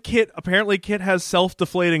 And then Kit has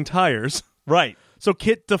self-deflating tires. Right. So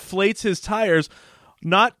Kit deflates his tires,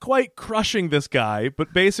 not quite crushing this guy,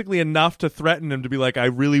 but basically enough to threaten him to be like, "I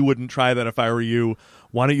really wouldn't try that if I were you.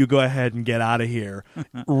 Why don't you go ahead and get out of here?"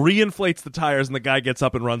 Reinflates the tires, and the guy gets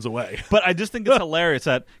up and runs away. But I just think it's hilarious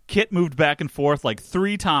that Kit moved back and forth like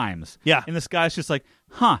 3 times. Yeah. And this guy's just like,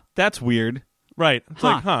 huh, that's weird. Right. It's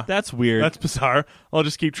like, that's weird. That's bizarre. I'll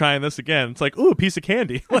just keep trying this again. It's like, ooh, a piece of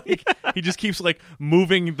candy. Like he just keeps like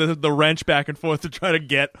moving the wrench back and forth to try to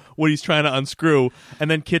get what he's trying to unscrew, and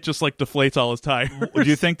then Kit just like deflates all his tires. Do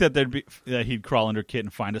you think that he'd crawl under Kit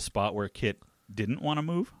and find a spot where Kit didn't want to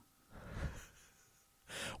move?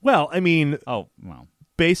 Well, I mean, Oh, well.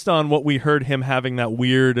 based on what we heard him having that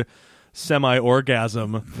weird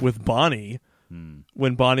semi-orgasm with Bonnie,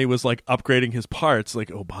 when Bonnie was like upgrading his parts, like,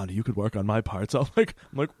 oh, Bonnie, you could work on my parts. I'm like,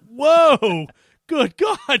 whoa, good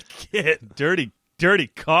God, Kit. Dirty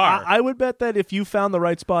car. I would bet that if you found the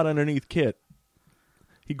right spot underneath Kit,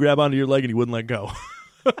 he'd grab onto your leg and he wouldn't let go.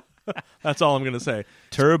 That's all I'm going to say.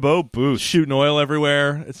 Turbo boost. Shooting oil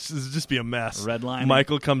everywhere. It's just be a mess. Redlining.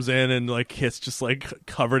 Michael comes in and like Kit's just like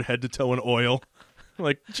covered head to toe in oil.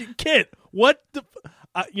 Like, Kit, what the...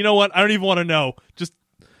 you know what? I don't even want to know.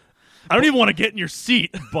 I don't even want to get in your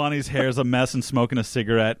seat. Bonnie's hair's a mess and smoking a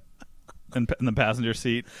cigarette in the passenger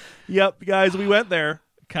seat. Yep, guys, we went there.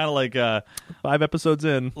 Kind of like 5 episodes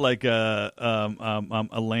in. like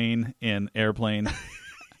Elaine in Airplane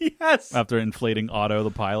Yes. after inflating Otto, the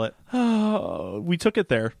pilot. We took it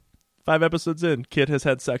there. 5 episodes in, Kit has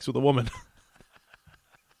had sex with a woman.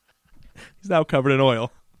 He's now covered in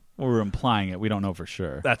oil. Well, we're implying it. We don't know for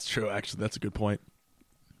sure. That's true, actually. That's a good point.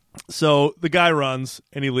 So the guy runs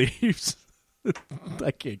and he leaves.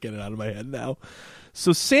 I can't get it out of my head now.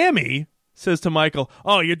 So Sammy says to Michael,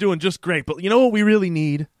 oh, you're doing just great, but you know what we really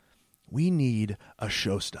need? We need a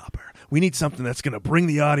showstopper. We need something that's going to bring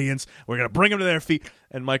the audience. We're going to bring them to their feet.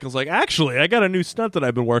 And Michael's like, actually, I got a new stunt that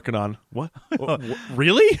I've been working on. What?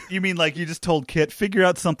 Really? You mean like you just told Kit, figure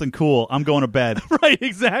out something cool. I'm going to bed. Right,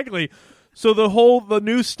 exactly. So the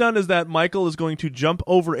new stunt is that Michael is going to jump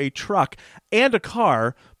over a truck and a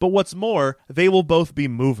car, but what's more, they will both be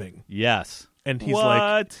moving. Yes. And he's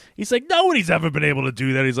What? like, nobody's ever been able to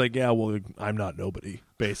do that. He's like, yeah, well, I'm not nobody,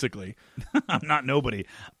 basically. I'm not nobody.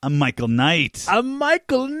 I'm Michael Knight. I'm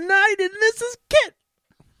Michael Knight, and this is Kit.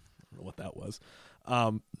 I don't know what that was.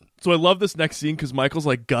 So I love this next scene because Michael's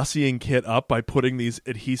like gussying Kit up by putting these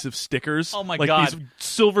adhesive stickers. Oh my like God. these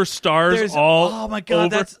silver stars There's all oh my God, over.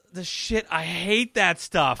 that's the shit. I hate that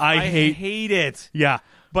stuff. I hate it. Yeah.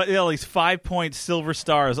 But you know, these 5-point silver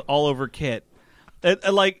stars all over Kit.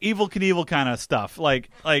 Like Evel Knievel kind of stuff.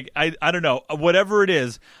 Like I don't know. Whatever it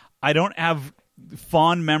is, I don't have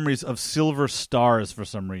fond memories of silver stars for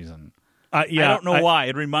some reason. Yeah, I don't know why.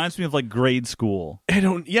 It reminds me of like grade school.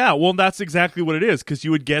 Yeah, well, that's exactly what it is because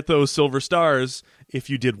you would get those silver stars if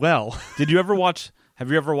you did well. Have you ever watched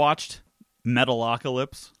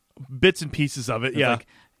Metalocalypse? Bits and pieces of it, It's yeah. like,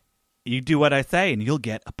 you do what I say and you'll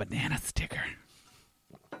get a banana sticker.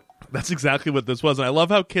 That's exactly what this was. And I love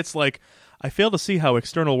how Kit's like, I fail to see how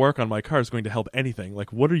external work on my car is going to help anything.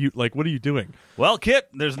 Like, what are you doing? Well, Kit,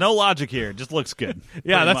 there's no logic here. It just looks good.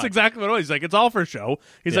 Yeah, Pretty that's much. exactly what it was. He's like, it's all for show.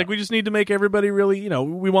 He's Yeah. like, we just need to make everybody really,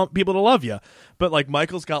 we want people to love you. But like,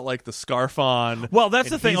 Michael's got like the scarf on. Well, that's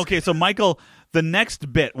the and thing. he's- Okay, so Michael, the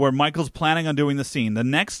next bit where Michael's planning on doing the scene, the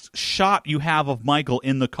next shot you have of Michael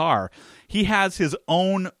in the car, he has his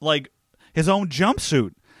own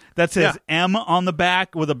jumpsuit that says M on the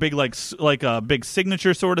back with a big like a big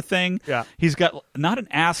signature sort of thing. Yeah. He's got not an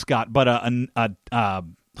ascot, but a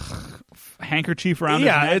handkerchief around his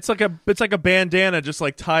neck. it's like a bandana just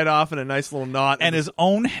like tied off in a nice little knot. And his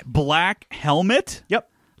own black helmet. Yep.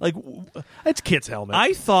 Like It's Kit's helmet.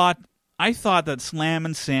 I thought that Slam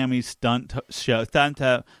and Sammy's stunt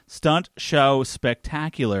show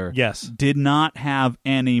spectacular Yes. did not have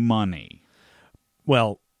any money.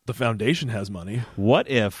 Well, the foundation has money. What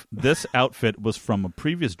if this outfit was from a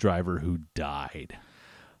previous driver who died?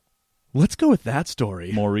 Let's go with that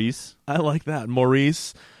story. Maurice? I like that.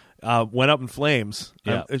 Maurice went up in flames.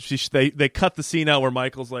 Yeah. They cut the scene out where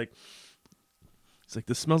Michael's like, he's like,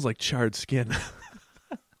 this smells like charred skin.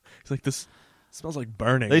 He's like, this smells like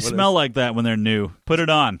burning. They What smell is-" like that when they're new. Put it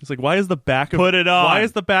on. He's like, why is the back of Put it on. Why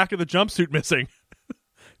is the back of the jumpsuit missing?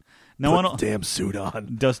 No Put one the damn suit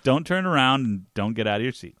on. just don't turn around and don't get out of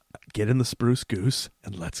your seat. Get in the spruce goose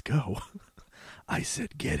and let's go. I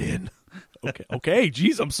said, get in. Okay.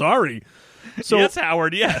 Geez, I'm sorry. So yes,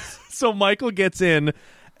 Howard. Yes. So Michael gets in,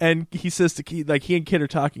 and he says to Kit, like he and Kit are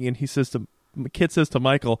talking, and Kit says to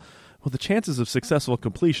Michael, well, the chances of successful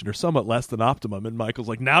completion are somewhat less than optimum. And Michael's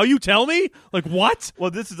like, now you tell me? Like, what? Well,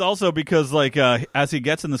 this is also because, like, as he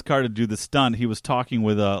gets in this car to do the stunt, he was talking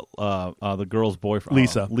with the girl's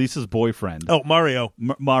boyfriend, Lisa's boyfriend. Oh, Mario.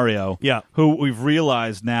 Mario. Yeah. Who we've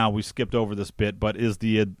realized now, we skipped over this bit, but is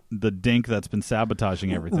the dink that's been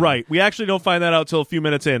sabotaging everything. Right. We actually don't find that out till a few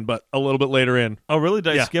minutes in, but a little bit later in. Oh, really?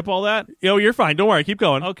 Did I Yeah. skip all that? You're fine. Don't worry. Keep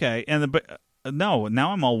going. Okay. And no,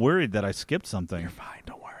 now I'm all worried that I skipped something. You're fine.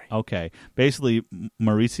 Don't worry. Okay. Basically,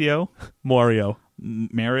 Mauricio, Mario.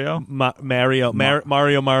 Mario, Mario.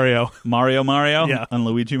 Mario, Yeah. and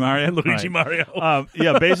Luigi Mario, And Luigi Right. Mario.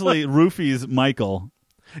 Yeah. Basically, Roofies Michael.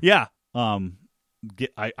 Yeah. I'm going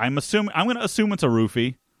to assume it's a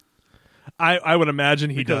roofie. I would imagine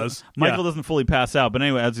he does. Michael doesn't fully pass out, but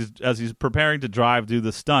anyway, as he's preparing to do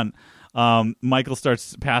the stunt, Michael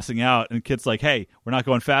starts passing out, and Kit's like, "Hey, we're not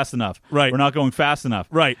going fast enough. Right. We're not going fast enough.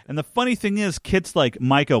 Right. And the funny thing is, Kit's like,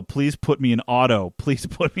 "Michael, please put me in auto. Please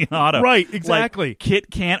put me in auto." Right, exactly. Like, Kit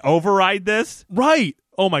can't override this. Right.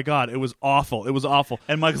 Oh my God, it was awful. It was awful.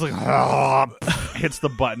 And Michael's like, hits the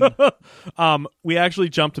button. We actually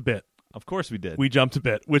jumped a bit. Of course we did. We jumped a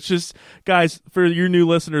bit, which is, guys, for your new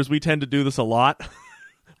listeners, we tend to do this a lot.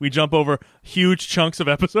 We jump over huge chunks of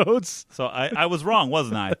episodes. So I was wrong,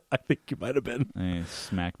 wasn't I? I think you might have been. Hey,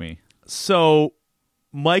 smack me. So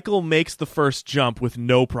Michael makes the first jump with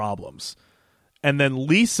no problems. And then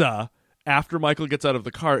Lisa, after Michael gets out of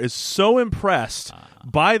the car, is so impressed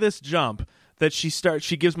by this jump that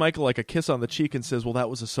she gives Michael like a kiss on the cheek and says, "Well, that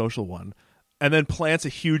was a social one." And then plants a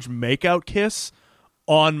huge makeout kiss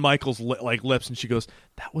on Michael's lips, and she goes,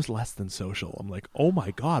 "That was less than social." I'm like, oh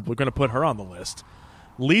my God, we're going to put her on the list.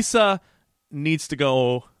 Lisa needs to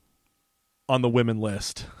go on the women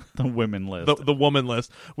list. The women list. The woman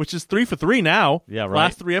list, which is 3 for 3 now. Yeah, right.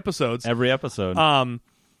 Last 3 episodes. Every episode.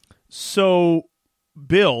 So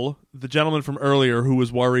Bill, the gentleman from earlier who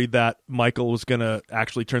was worried that Michael was going to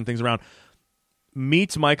actually turn things around,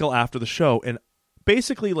 meets Michael after the show and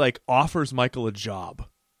basically like offers Michael a job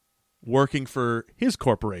working for his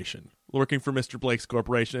corporation, working for Mr. Blake's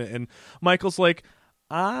corporation. And Michael's like,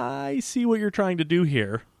 "I see what you're trying to do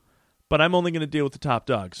here, but I'm only going to deal with the top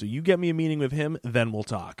dog. So you get me a meeting with him, then we'll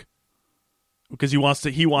talk." Because he wants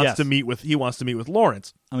to meet with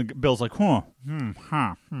Lawrence. And Bill's like, "Huh,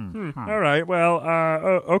 All right, well,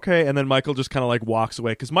 okay. And then Michael just kind of like walks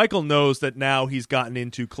away because Michael knows that now he's gotten in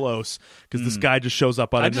too close because this guy just shows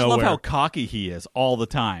up out of nowhere. I just love how cocky he is all the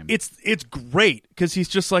time. It's great because he's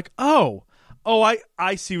just like, oh,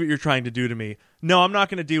 I see what you're trying to do to me. No, I'm not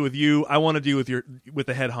going to deal with you. I want to deal with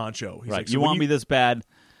the head honcho. He's right. Like, so you want me this bad?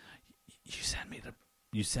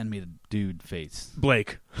 You send me the dude face.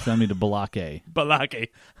 Blake. Send me to Balake. Balake.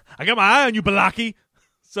 I got my eye on you, Balake.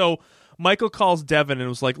 So Michael calls Devin and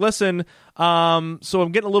was like, "Listen, so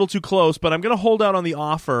I'm getting a little too close, but I'm going to hold out on the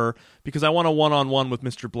offer because I want a one-on-one with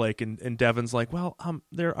Mr. Blake." And Devin's like, "Well,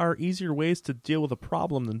 there are easier ways to deal with a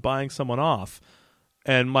problem than buying someone off."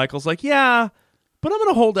 And Michael's like, "Yeah, but I'm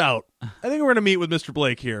going to hold out. I think we're going to meet with Mr.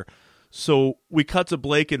 Blake here." So we cut to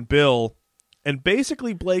Blake and Bill, and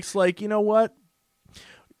basically Blake's like, "You know what?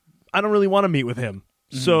 I don't really want to meet with him.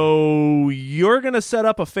 So you're going to set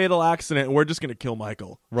up a fatal accident and we're just going to kill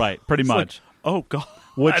Michael." Right, pretty much. Like, oh, God.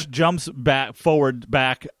 Which jumps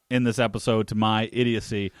back in this episode to my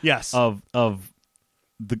idiocy. Yes. Of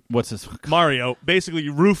the what's this? Mario, basically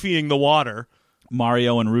roofying the water.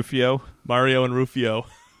 Mario and Rufio. Luigio.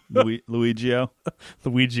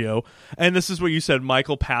 Luigio. And this is where you said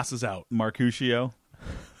Michael passes out. Marcuccio.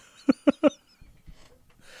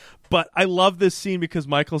 But I love this scene because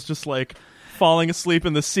Michael's just like falling asleep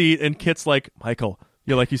in the seat, and Kit's like, "Michael,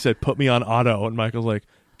 you're like you said, put me on auto." And Michael's like,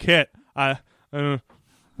 "Kit, Michael,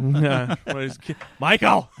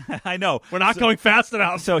 I know we're not going fast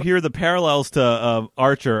enough." So here the parallels to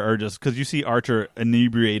Archer are just because you see Archer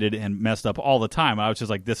inebriated and messed up all the time. I was just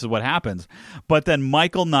like, this is what happens. But then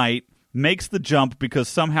Michael Knight makes the jump because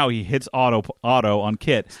somehow he hits auto on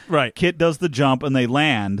Kit. Right. Kit does the jump and they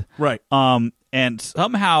land. Right. And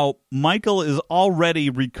somehow Michael is already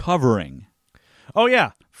recovering. Oh,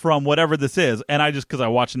 yeah. From whatever this is. And because I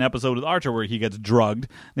watched an episode with Archer where he gets drugged.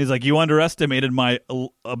 And he's like, "You underestimated my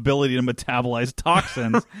ability to metabolize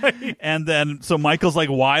toxins." Right. And then, so Michael's like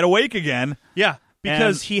wide awake again. Yeah.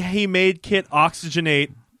 Because he made Kit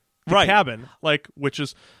oxygenate the cabin. Like, which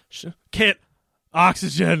is, Kit,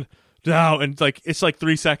 oxygen, down. And like, it's like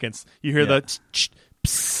 3 seconds. You hear the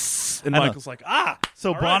psst. And Michael's like,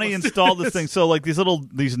 So Bonnie installed this thing. So like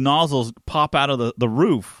these nozzles pop out of the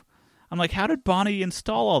roof. I'm like, how did Bonnie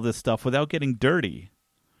install all this stuff without getting dirty?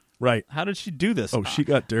 Right. How did she do this? Oh, she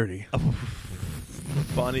got dirty.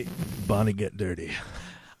 Bonnie get dirty.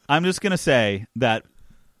 I'm just gonna say that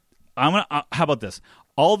how about this?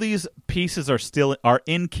 All these pieces are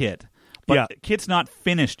in Kit. But Kit's not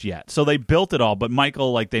finished yet, so they built it all. But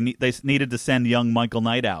Michael, like they needed to send young Michael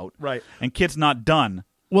Knight out, right? And Kit's not done.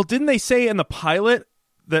 Well, didn't they say in the pilot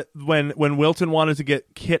that when Wilton wanted to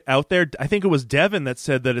get Kit out there, I think it was Devin that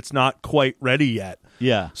said that it's not quite ready yet.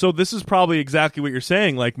 Yeah. So this is probably exactly what you're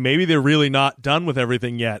saying. Like maybe they're really not done with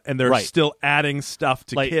everything yet, and they're still adding stuff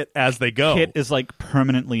to Kit as they go. Kit is like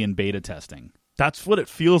permanently in beta testing. That's what it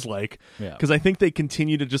feels like. Yeah. Because I think they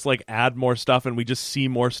continue to just like add more stuff, and we just see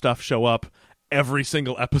more stuff show up every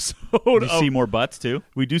single episode. We see more butts too?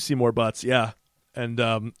 We do see more butts, yeah.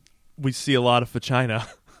 And we see a lot of vagina.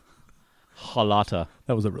 Halata.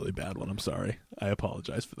 That was a really bad one. I'm sorry. I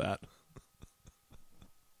apologize for that.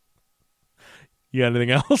 You got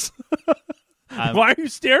anything else? Why are you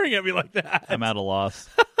staring at me like that? I'm at a loss.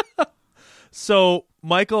 So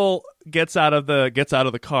Michael gets out of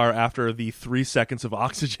the car after the 3 seconds of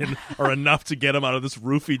oxygen are enough to get him out of this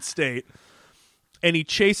roofied state, and he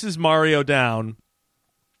chases Mario down,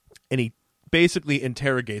 and he basically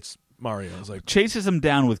interrogates Mario. He's like, Chases him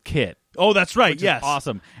down with Kit. "Oh, that's right, Which is yes,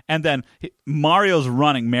 awesome." And then Mario's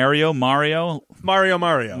running. Mario is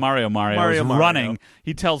running.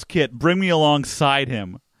 He tells Kit, "Bring me alongside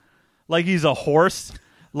him," like he's a horse.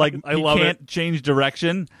 Like I he love can't change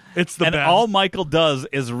direction. It's the and best. all Michael does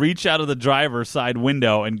is reach out of the driver's side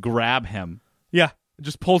window and grab him. Yeah,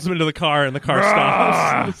 just pulls him into the car, and the car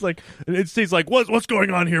stops. It's like he's like, "What's going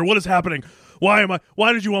on here? What is happening? Why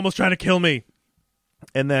did you almost try to kill me?"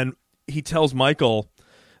 And then he tells Michael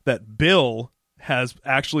that Bill has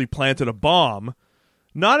actually planted a bomb,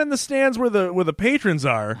 not in the stands where the patrons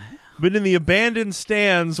are, but in the abandoned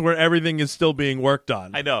stands where everything is still being worked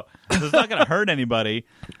on. I know. It's not going to hurt anybody.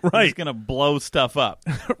 Right. It's going to blow stuff up.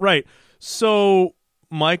 Right. So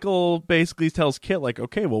Michael basically tells Kit, like,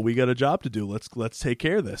 "Okay, well, we got a job to do. Let's take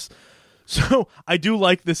care of this." So I do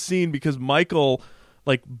like this scene because Michael,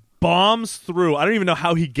 like, bombs through. I don't even know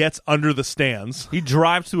how he gets under the stands. He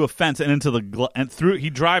drives through a fence and into the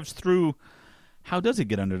he drives through. How does he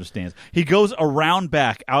get under the stands? He goes around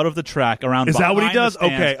back out of the track around. Is that what he behind the does?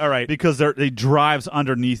 stands Okay, all right. Because he drives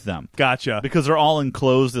underneath them. Gotcha. Because they're all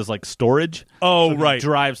enclosed as like storage. Oh, So he right.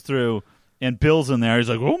 drives through, and Bill's in there. He's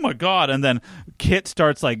like, "Oh my god!" And then Kit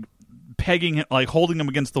starts like pegging him, like holding him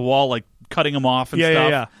against the wall, like cutting him off and stuff.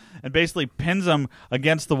 Yeah. And basically pins him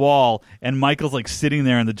against the wall, and Michael's like sitting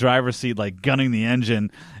there in the driver's seat, like gunning the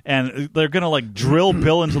engine, and they're gonna like drill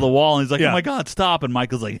Bill into the wall, and he's like, Yeah. "Oh my god, stop!" And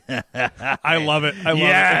Michael's like, I love it. I love it.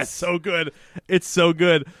 Yes! It's so good. It's so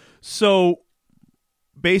good. So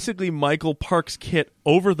basically, Michael parks Kit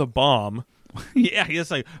over the bomb. "Yeah."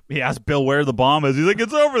 He asks Bill where the bomb is. He's like,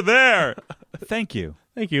 "It's over there." Thank you.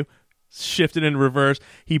 Thank you. Shifted in reverse.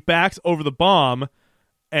 He backs over the bomb,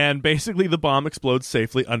 and basically the bomb explodes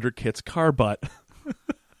safely under Kit's car butt.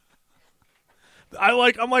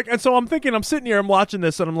 And so I'm thinking, I'm sitting here, I'm watching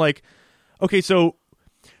this, and I'm like, okay, so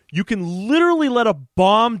you can literally let a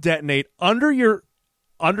bomb detonate under your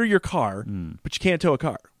car, but you can't tow a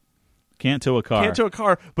car. Can't tow a car. Can't tow a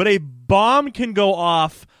car, but a bomb can go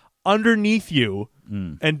off underneath you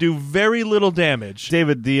and do very little damage.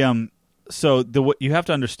 David, what you have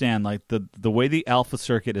to understand, like the way the Alpha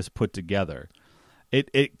Circuit is put together,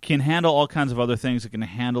 it can handle all kinds of other things. It can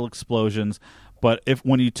handle explosions, but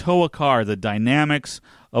when you tow a car, the dynamics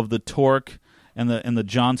of the torque and the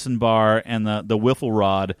Johnson bar and the wiffle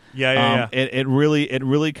rod, it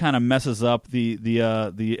really kind of messes up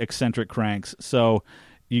the eccentric cranks. So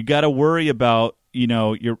you got to worry about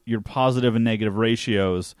your positive and negative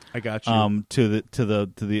ratios. I got you. To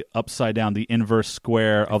the upside down, the inverse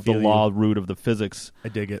square of the law root of the physics. I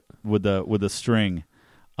dig it. With the string.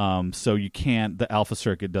 So you can't. The Alpha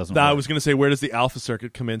Circuit doesn't. I work. was going to say, where does the Alpha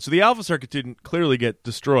Circuit come in? So the Alpha Circuit didn't clearly get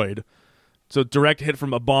destroyed. So direct hit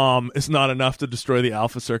from a bomb is not enough to destroy the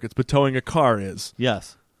Alpha Circuits, but towing a car is.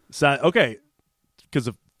 Yes. Okay, because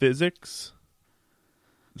of physics.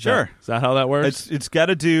 Sure. Is that how that works? It's got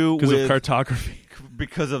to do because with of cartography.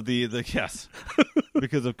 Because of the yes,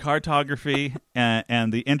 because of cartography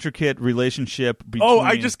and the intricate relationship between. Oh,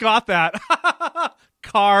 I just got that.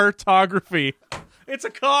 Cartography. It's a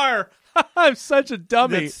car. I'm such a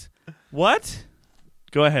dummy. What?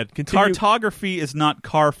 Go ahead. Continue. Cartography is not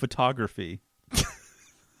car photography.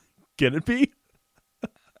 Can it be?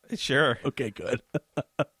 Sure. Okay, good.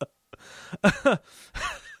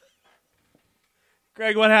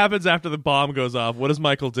 Greg, what happens after the bomb goes off? What does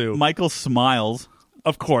Michael do? Michael smiles.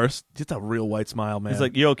 Of course. Just a real white smile, man. He's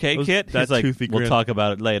like, "You okay, Kit?" That He's like, toothy "We'll grin. talk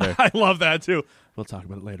about it later." I love that, too. We'll talk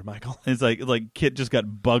about it later, Michael. It's like Kit just got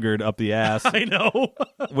buggered up the ass. I know.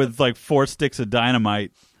 with like 4 sticks of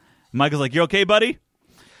dynamite. Michael's like, "You okay, buddy?"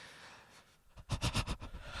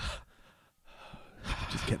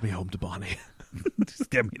 Just get me home to Bonnie. Just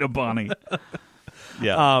get me to Bonnie.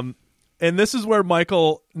 Yeah. And this is where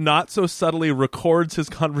Michael not so subtly records his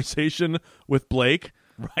conversation with Blake.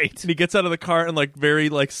 Right. And he gets out of the car and like very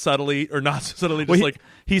like subtly or not so subtly just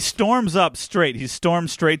he storms up straight. He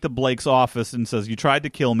storms straight to Blake's office and says, "You tried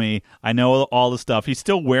to kill me. I know all the stuff." He's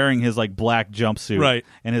still wearing his like black jumpsuit. Right.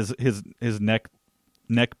 And his neck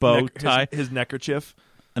bow tie. His neckerchief.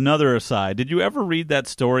 Another aside. Did you ever read that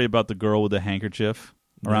story about the girl with the handkerchief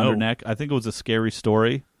around her neck? I think it was a scary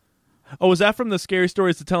story. Oh, was that from the Scary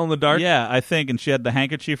Stories to Tell in the Dark? Yeah, I think. And she had the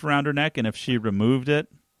handkerchief around her neck, and if she removed it,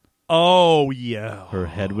 Oh yeah. Her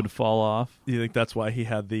head would fall off. You think that's why he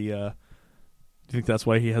had the? You think that's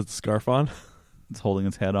why he has the scarf on? It's holding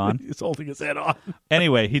his head on. He's holding his head on.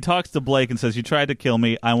 Anyway, he talks to Blake and says, "You tried to kill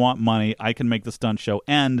me. I want money. I can make the stunt show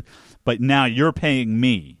end, but now you're paying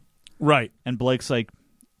me." Right. And Blake's like,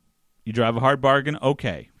 "You drive a hard bargain?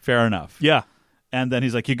 Okay, fair enough." Yeah. And then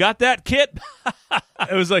he's like, "You got that, Kit?"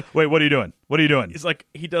 It was like, "Wait, what are you doing? What are you doing?" he's like,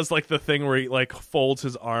 he does like the thing where he like folds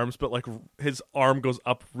his arms, but like his arm goes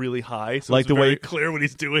up really high, so Like it's the very way- clear what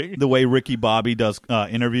he's doing. The way Ricky Bobby does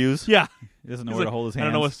interviews. Yeah. He doesn't know He's where like, to hold his hands. I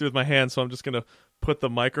don't know what to do with my hands, so I'm just gonna put the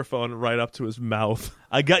microphone right up to his mouth.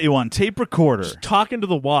 I got you on tape recorder. Talking to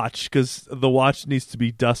the watch because the watch needs to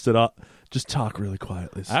be dusted up. Just talk really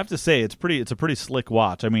quietly. I have to say, it's a pretty slick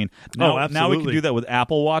watch. I mean, now we can absolutely. do that with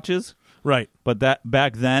Apple watches, Right. but that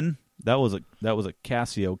back then that was a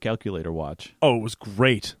Casio calculator watch. Oh, it was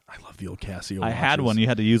great. I love the old Casio. I had watches. one. You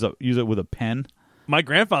had to use it with a pen. My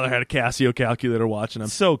grandfather had a Casio calculator watch, and I'm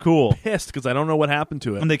So cool. pissed because I don't know what happened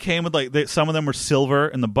to it. And they came with some of them were silver,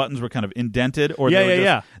 and the buttons were kind of indented, or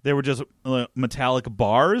Yeah. they were just metallic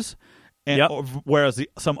bars. And Yep. whereas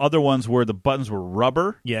some other ones where the buttons were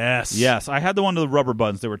rubber. Yes. Yes, I had the one with the rubber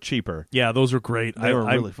buttons. They were cheaper. Yeah, those were great. They were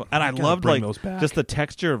really fun, and I gotta loved bring those back. just the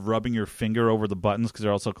texture of rubbing your finger over the buttons because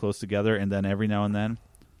they're all so close together, and then every now and then,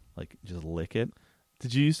 just lick it,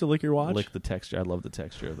 Did you used to lick your watch? lick the texture. I love the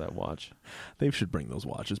texture of that watch. They should bring those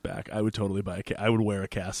watches back. I would totally buy I would wear a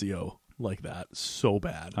Casio like that so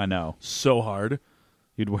bad. I know So hard.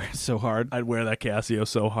 you'd wear it so hard. I'd wear that Casio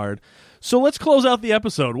so hard. So let's close out the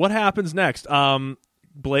episode. What happens next?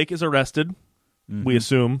 Blake is arrested, we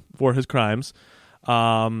assume, for his crimes.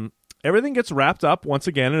 Everything gets wrapped up once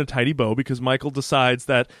again in a tidy bow because Michael decides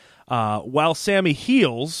that while Sammy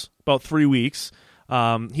heals about 3 weeks,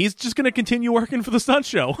 he's just going to continue working for the stunt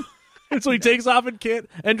show. And so he takes off in Kit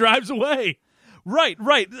and drives away. Right.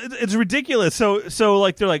 It's ridiculous. So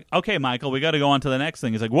they're like, "Okay, Michael, we got to go on to the next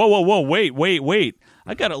thing." He's like, "Whoa, wait!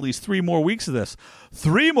 I got at least 3 more weeks of this.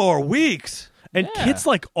 3 more weeks." And Yeah. Kit's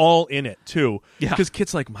like all in it too. Yeah. Because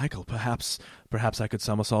Kit's like, "Michael, perhaps I could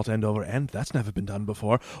somersault end over end. That's never been done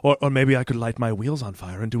before. Or maybe I could light my wheels on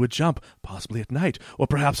fire and do a jump, possibly at night. Or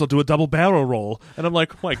perhaps I'll do a double barrel roll." And I'm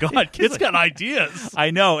like, "Oh my God, Kit's got ideas." I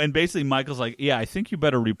know. And basically, Michael's like, "Yeah, I think you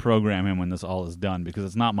better reprogram him when this all is done because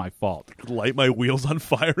it's not my fault." Light my wheels on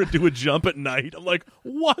fire and do a jump at night. I'm like,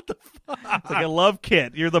 what the fuck? It's like, I love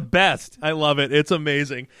Kit. You're the best. I love it. It's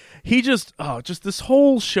amazing. He just this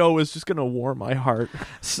whole show is just going to warm my heart.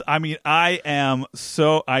 I mean, I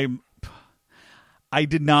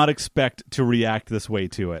did not expect to react this way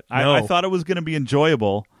to it. No. I thought it was going to be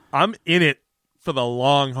enjoyable. I'm in it for the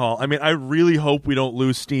long haul. I mean, I really hope we don't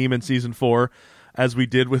lose steam in season 4 as we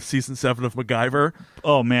did with season 7 of MacGyver.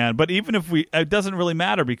 Oh man! But even if it doesn't really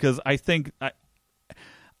matter because I think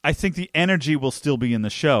the energy will still be in the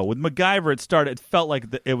show. With MacGyver, it felt like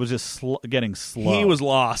it was just getting slow. He was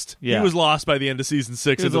lost. Yeah. He was lost by the end of season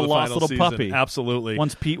 6 He was into a the lost final little season. puppy. Absolutely.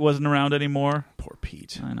 Once Pete wasn't around anymore. Poor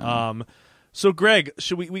Pete. I know. So Greg,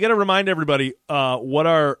 should we got to remind everybody what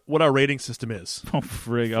our rating system is Oh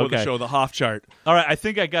frig! for Okay. the show, the Hoff chart. All right. I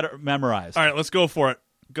think I got it memorized. All right, let's go for it.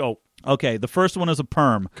 Go. Okay. The first one is a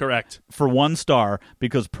perm Correct. for 1 star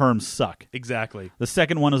because perms suck. Exactly. The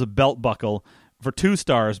second one is a belt buckle for 2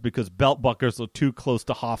 stars because belt buckles are too close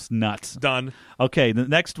to Hoff's nuts. Done. Okay, the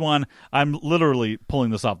next one, I'm literally pulling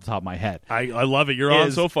this off the top of my head, I love it. You're on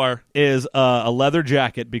Is- so far. is a leather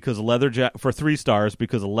jacket because for 3 stars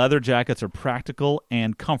because leather jackets are practical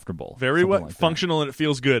and comfortable. Very Something like that. functional, and it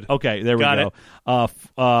feels good. Okay, there we Got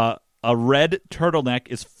go. A red turtleneck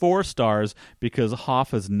is 4 stars because Hoff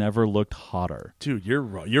has never looked hotter. Dude,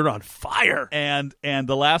 you're on fire. And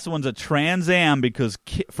the last one's a Trans Am because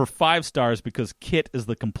for 5 stars because Kit is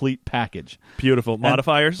the complete package. Beautiful. And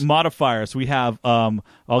Modifiers? Modifiers. We have I'll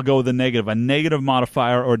go with the negative. A negative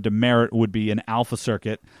modifier or demerit would be an alpha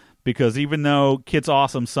circuit because even though Kit's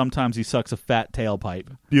awesome, sometimes he sucks a fat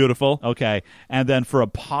tailpipe. Beautiful. Okay. And then for a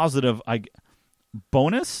positive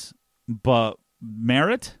bonus, but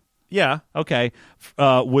merit, Yeah. okay,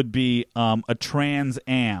 would be a Trans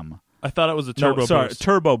Am. I thought it was a turbo boost.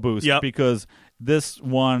 Turbo boost Yep. because this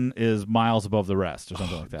one is miles above the rest or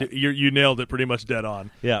something like that. You nailed it pretty much dead on.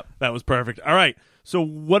 Yeah. That was perfect. All right. So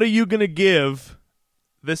what are you going to give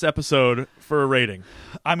this episode for a rating?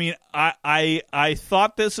 I mean, I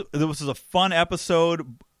thought this was a fun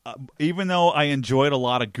episode. Even though I enjoyed a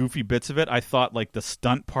lot of goofy bits of it, I thought like the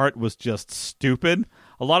stunt part was just stupid.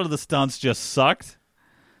 A lot of the stunts just sucked.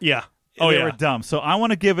 Yeah. They were dumb. So I'm going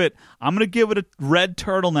to give it a red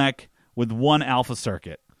turtleneck with 1 alpha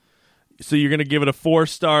circuit. So you're going to give it a 4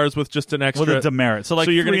 stars with just an extra with a demerit. So like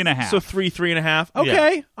you're 3.5. So 3.5.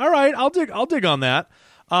 Okay, all right. I'll dig on that.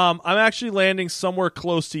 I'm actually landing somewhere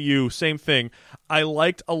close to you. Same thing. I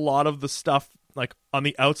liked a lot of the stuff like on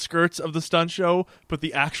the outskirts of the stunt show, but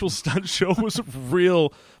the actual stunt show was a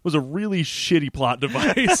really shitty plot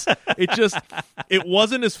device. It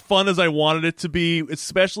wasn't as fun as I wanted it to be,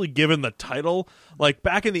 especially given the title. Like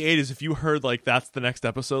back in the 80s, if you heard like that's the next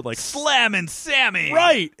episode, like Slammin' Sammy.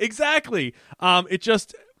 Right, exactly. I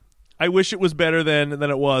wish it was better than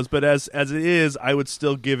it was, but as it is, I would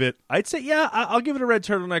still give it. I'd say, yeah, I'll give it a red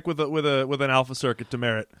turtleneck with an Alpha Circuit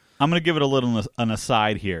demerit. I'm going to give it a little an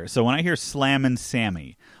aside here. So when I hear Slammin'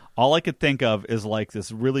 Sammy, all I could think of is like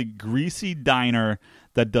this really greasy diner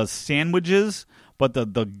that does sandwiches, but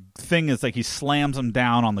the thing is like he slams them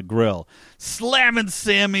down on the grill. Slammin'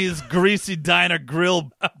 Sammy's Greasy Diner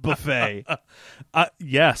Grill Buffet.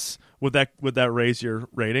 Yes. Would that raise your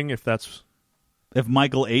rating if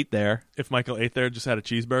Michael ate there? If Michael ate there, just had a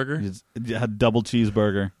cheeseburger? Just had a double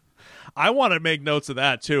cheeseburger. I want to make notes of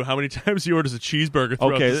that, too. How many times he orders a cheeseburger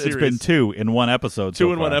throughout the series. It's been 2 in one episode so far.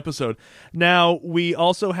 2 in one episode. Now, we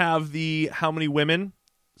also have the how many women.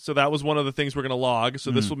 So that was one of the things we're going to log.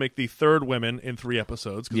 So this will make the 3rd women in 3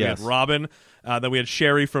 episodes. Because we had Robin, then we had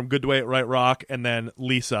Sherry from Good to Wait Right Rock, and then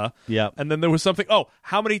Lisa. Yep. And then there was something,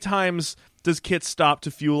 how many times does Kit stop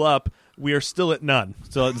to fuel up? We are still at none.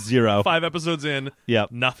 Still at 0. 5 episodes in,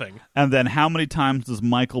 nothing. And then how many times does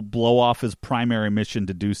Michael blow off his primary mission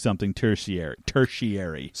to do something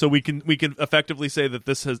tertiary? So we can effectively say that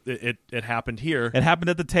this it happened here. It happened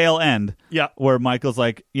at the tail end. Yeah. Where Michael's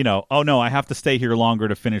like, oh no, I have to stay here longer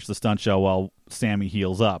to finish the stunt show while Sammy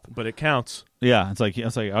heals up. But it counts. Yeah, it's like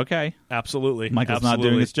okay. Absolutely. Michael's not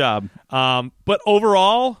doing his job. But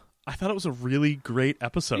overall, I thought it was a really great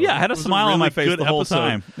episode. Yeah, I had a smile on my face the whole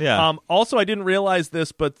time. Yeah. Also, I didn't realize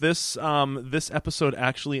this, but this episode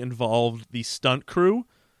actually involved the stunt crew,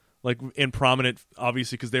 like in prominent,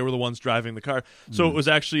 obviously, because they were the ones driving the car. So it was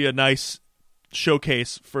actually a nice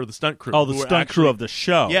showcase for the stunt crew. Oh, the stunt crew of the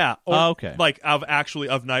show. Yeah. Okay. Like of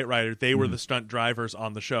Knight Rider, they were the stunt drivers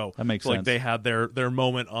on the show. That makes sense. Like they had their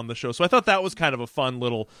moment on the show. So I thought that was kind of a fun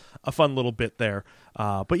little bit there.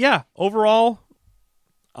 But yeah, overall,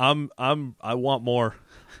 I want more.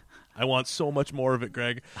 I want so much more of it,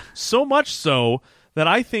 Greg. So much so that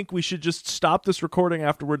I think we should just stop this recording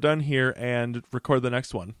after we're done here and record the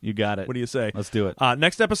next one. You got it. What do you say? Let's do it.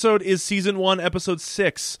 Next episode is Season 1, Episode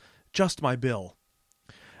 6, Just My Bill.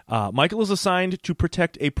 Michael is assigned to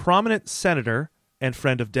protect a prominent senator and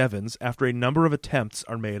friend of Devin's after a number of attempts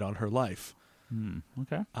are made on her life.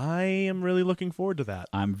 Okay. I am really looking forward to that.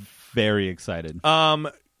 I'm very excited.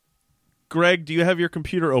 Greg, do you have your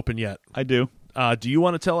computer open yet? I do. Do you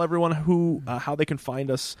want to tell everyone how they can find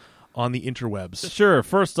us on the interwebs? Sure.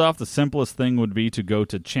 First off, the simplest thing would be to go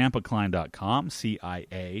to ciampaklein.com,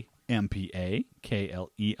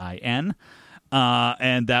 CIAMPAKLEIN,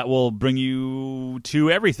 and that will bring you to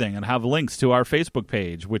everything and have links to our Facebook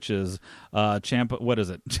page, which is Ciampa. What is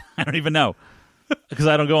it? I don't even know. Because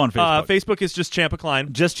I don't go on Facebook. Facebook is just Ciampa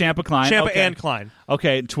Klein. Just Ciampa Klein. Ciampa and Klein.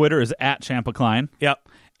 Okay. Twitter is at Ciampa Klein. Yep.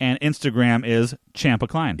 And Instagram is Ciampa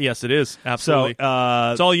Klein. Yes, it is. Absolutely.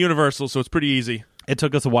 So, it's all universal, so it's pretty easy. It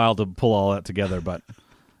took us a while to pull all that together, but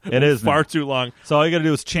it is far now. too long. So all you got to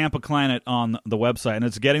do is Ciampa Klein it on the website, and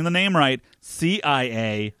it's getting the name right.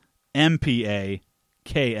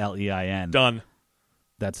 CIAMPAKLEIN. Done.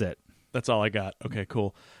 That's it. That's all I got. Okay,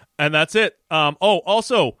 cool. And that's it.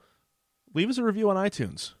 Also, leave us a review on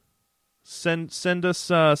iTunes. Send us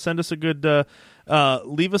a good.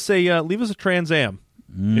 Leave us a Trans Am,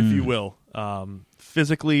 if you will,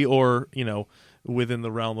 physically or within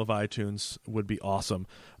the realm of iTunes would be awesome.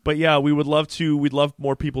 But yeah, we'd love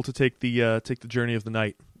more people to take the journey of the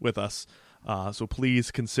night with us. So please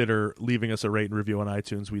consider leaving us a rate and review on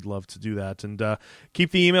iTunes. We'd love to do that, and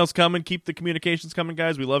keep the emails coming, keep the communications coming,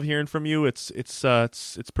 guys. We love hearing from you. It's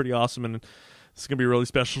pretty awesome, and it's gonna be a really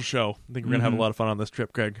special show. I think we're gonna have a lot of fun on this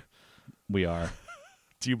trip, Greg. We are.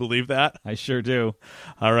 Do you believe that? I sure do.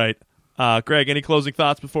 All right. Greg, any closing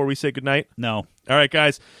thoughts before we say goodnight? No. All right,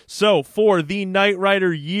 guys. So, for the Knight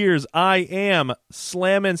Rider years, I am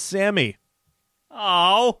Slammin' Sammy.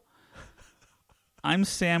 Oh. I'm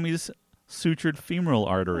Sammy's sutured femoral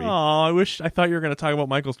artery. Oh, I thought you were going to talk about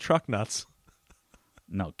Michael's truck nuts.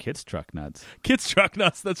 No, Kit's truck nuts. Kit's truck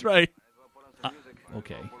nuts, that's right.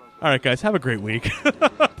 Okay. All right, guys. Have a great week.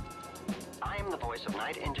 I'm the voice of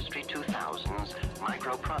Knight Industry 2000's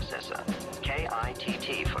microprocessor.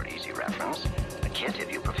 KITT for easy reference. A kit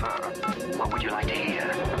if you prefer. What would you like to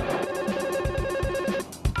hear?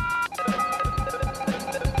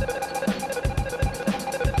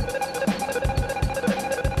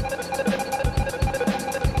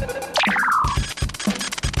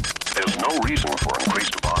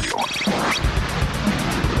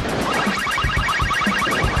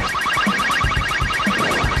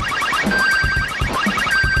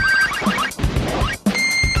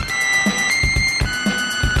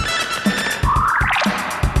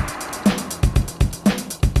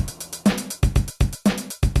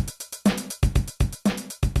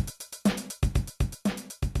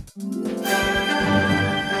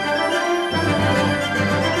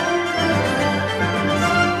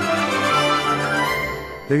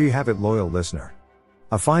 There you have it, loyal listener.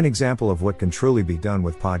 A fine example of what can truly be done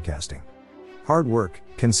with podcasting. Hard work,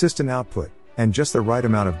 consistent output, and just the right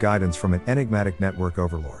amount of guidance from an enigmatic network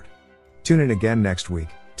overlord. Tune in again next week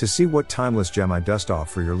to see what timeless gem I dust off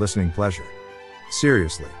for your listening pleasure.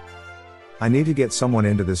 Seriously. I need to get someone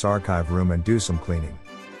into this archive room and do some cleaning.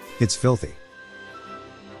 It's filthy.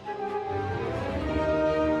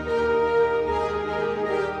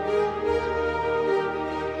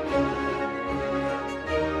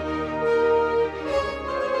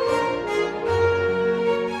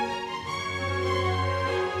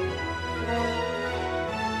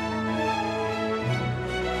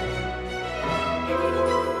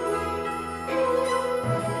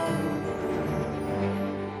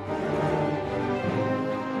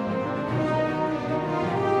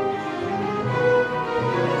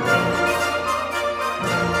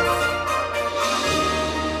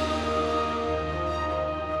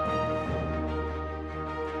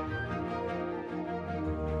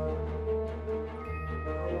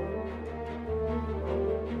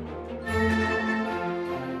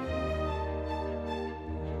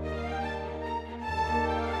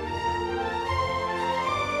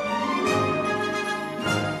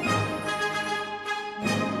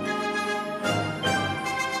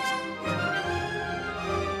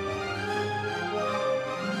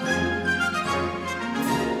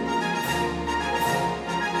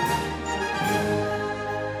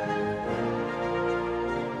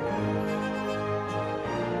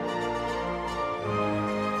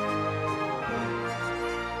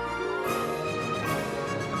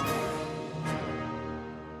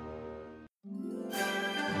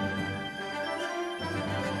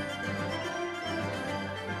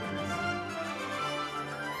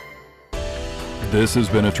 This has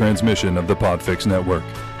been a transmission of the Podfix Network.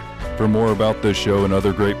 For more about this show and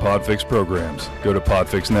other great Podfix programs, go to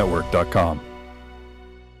podfixnetwork.com.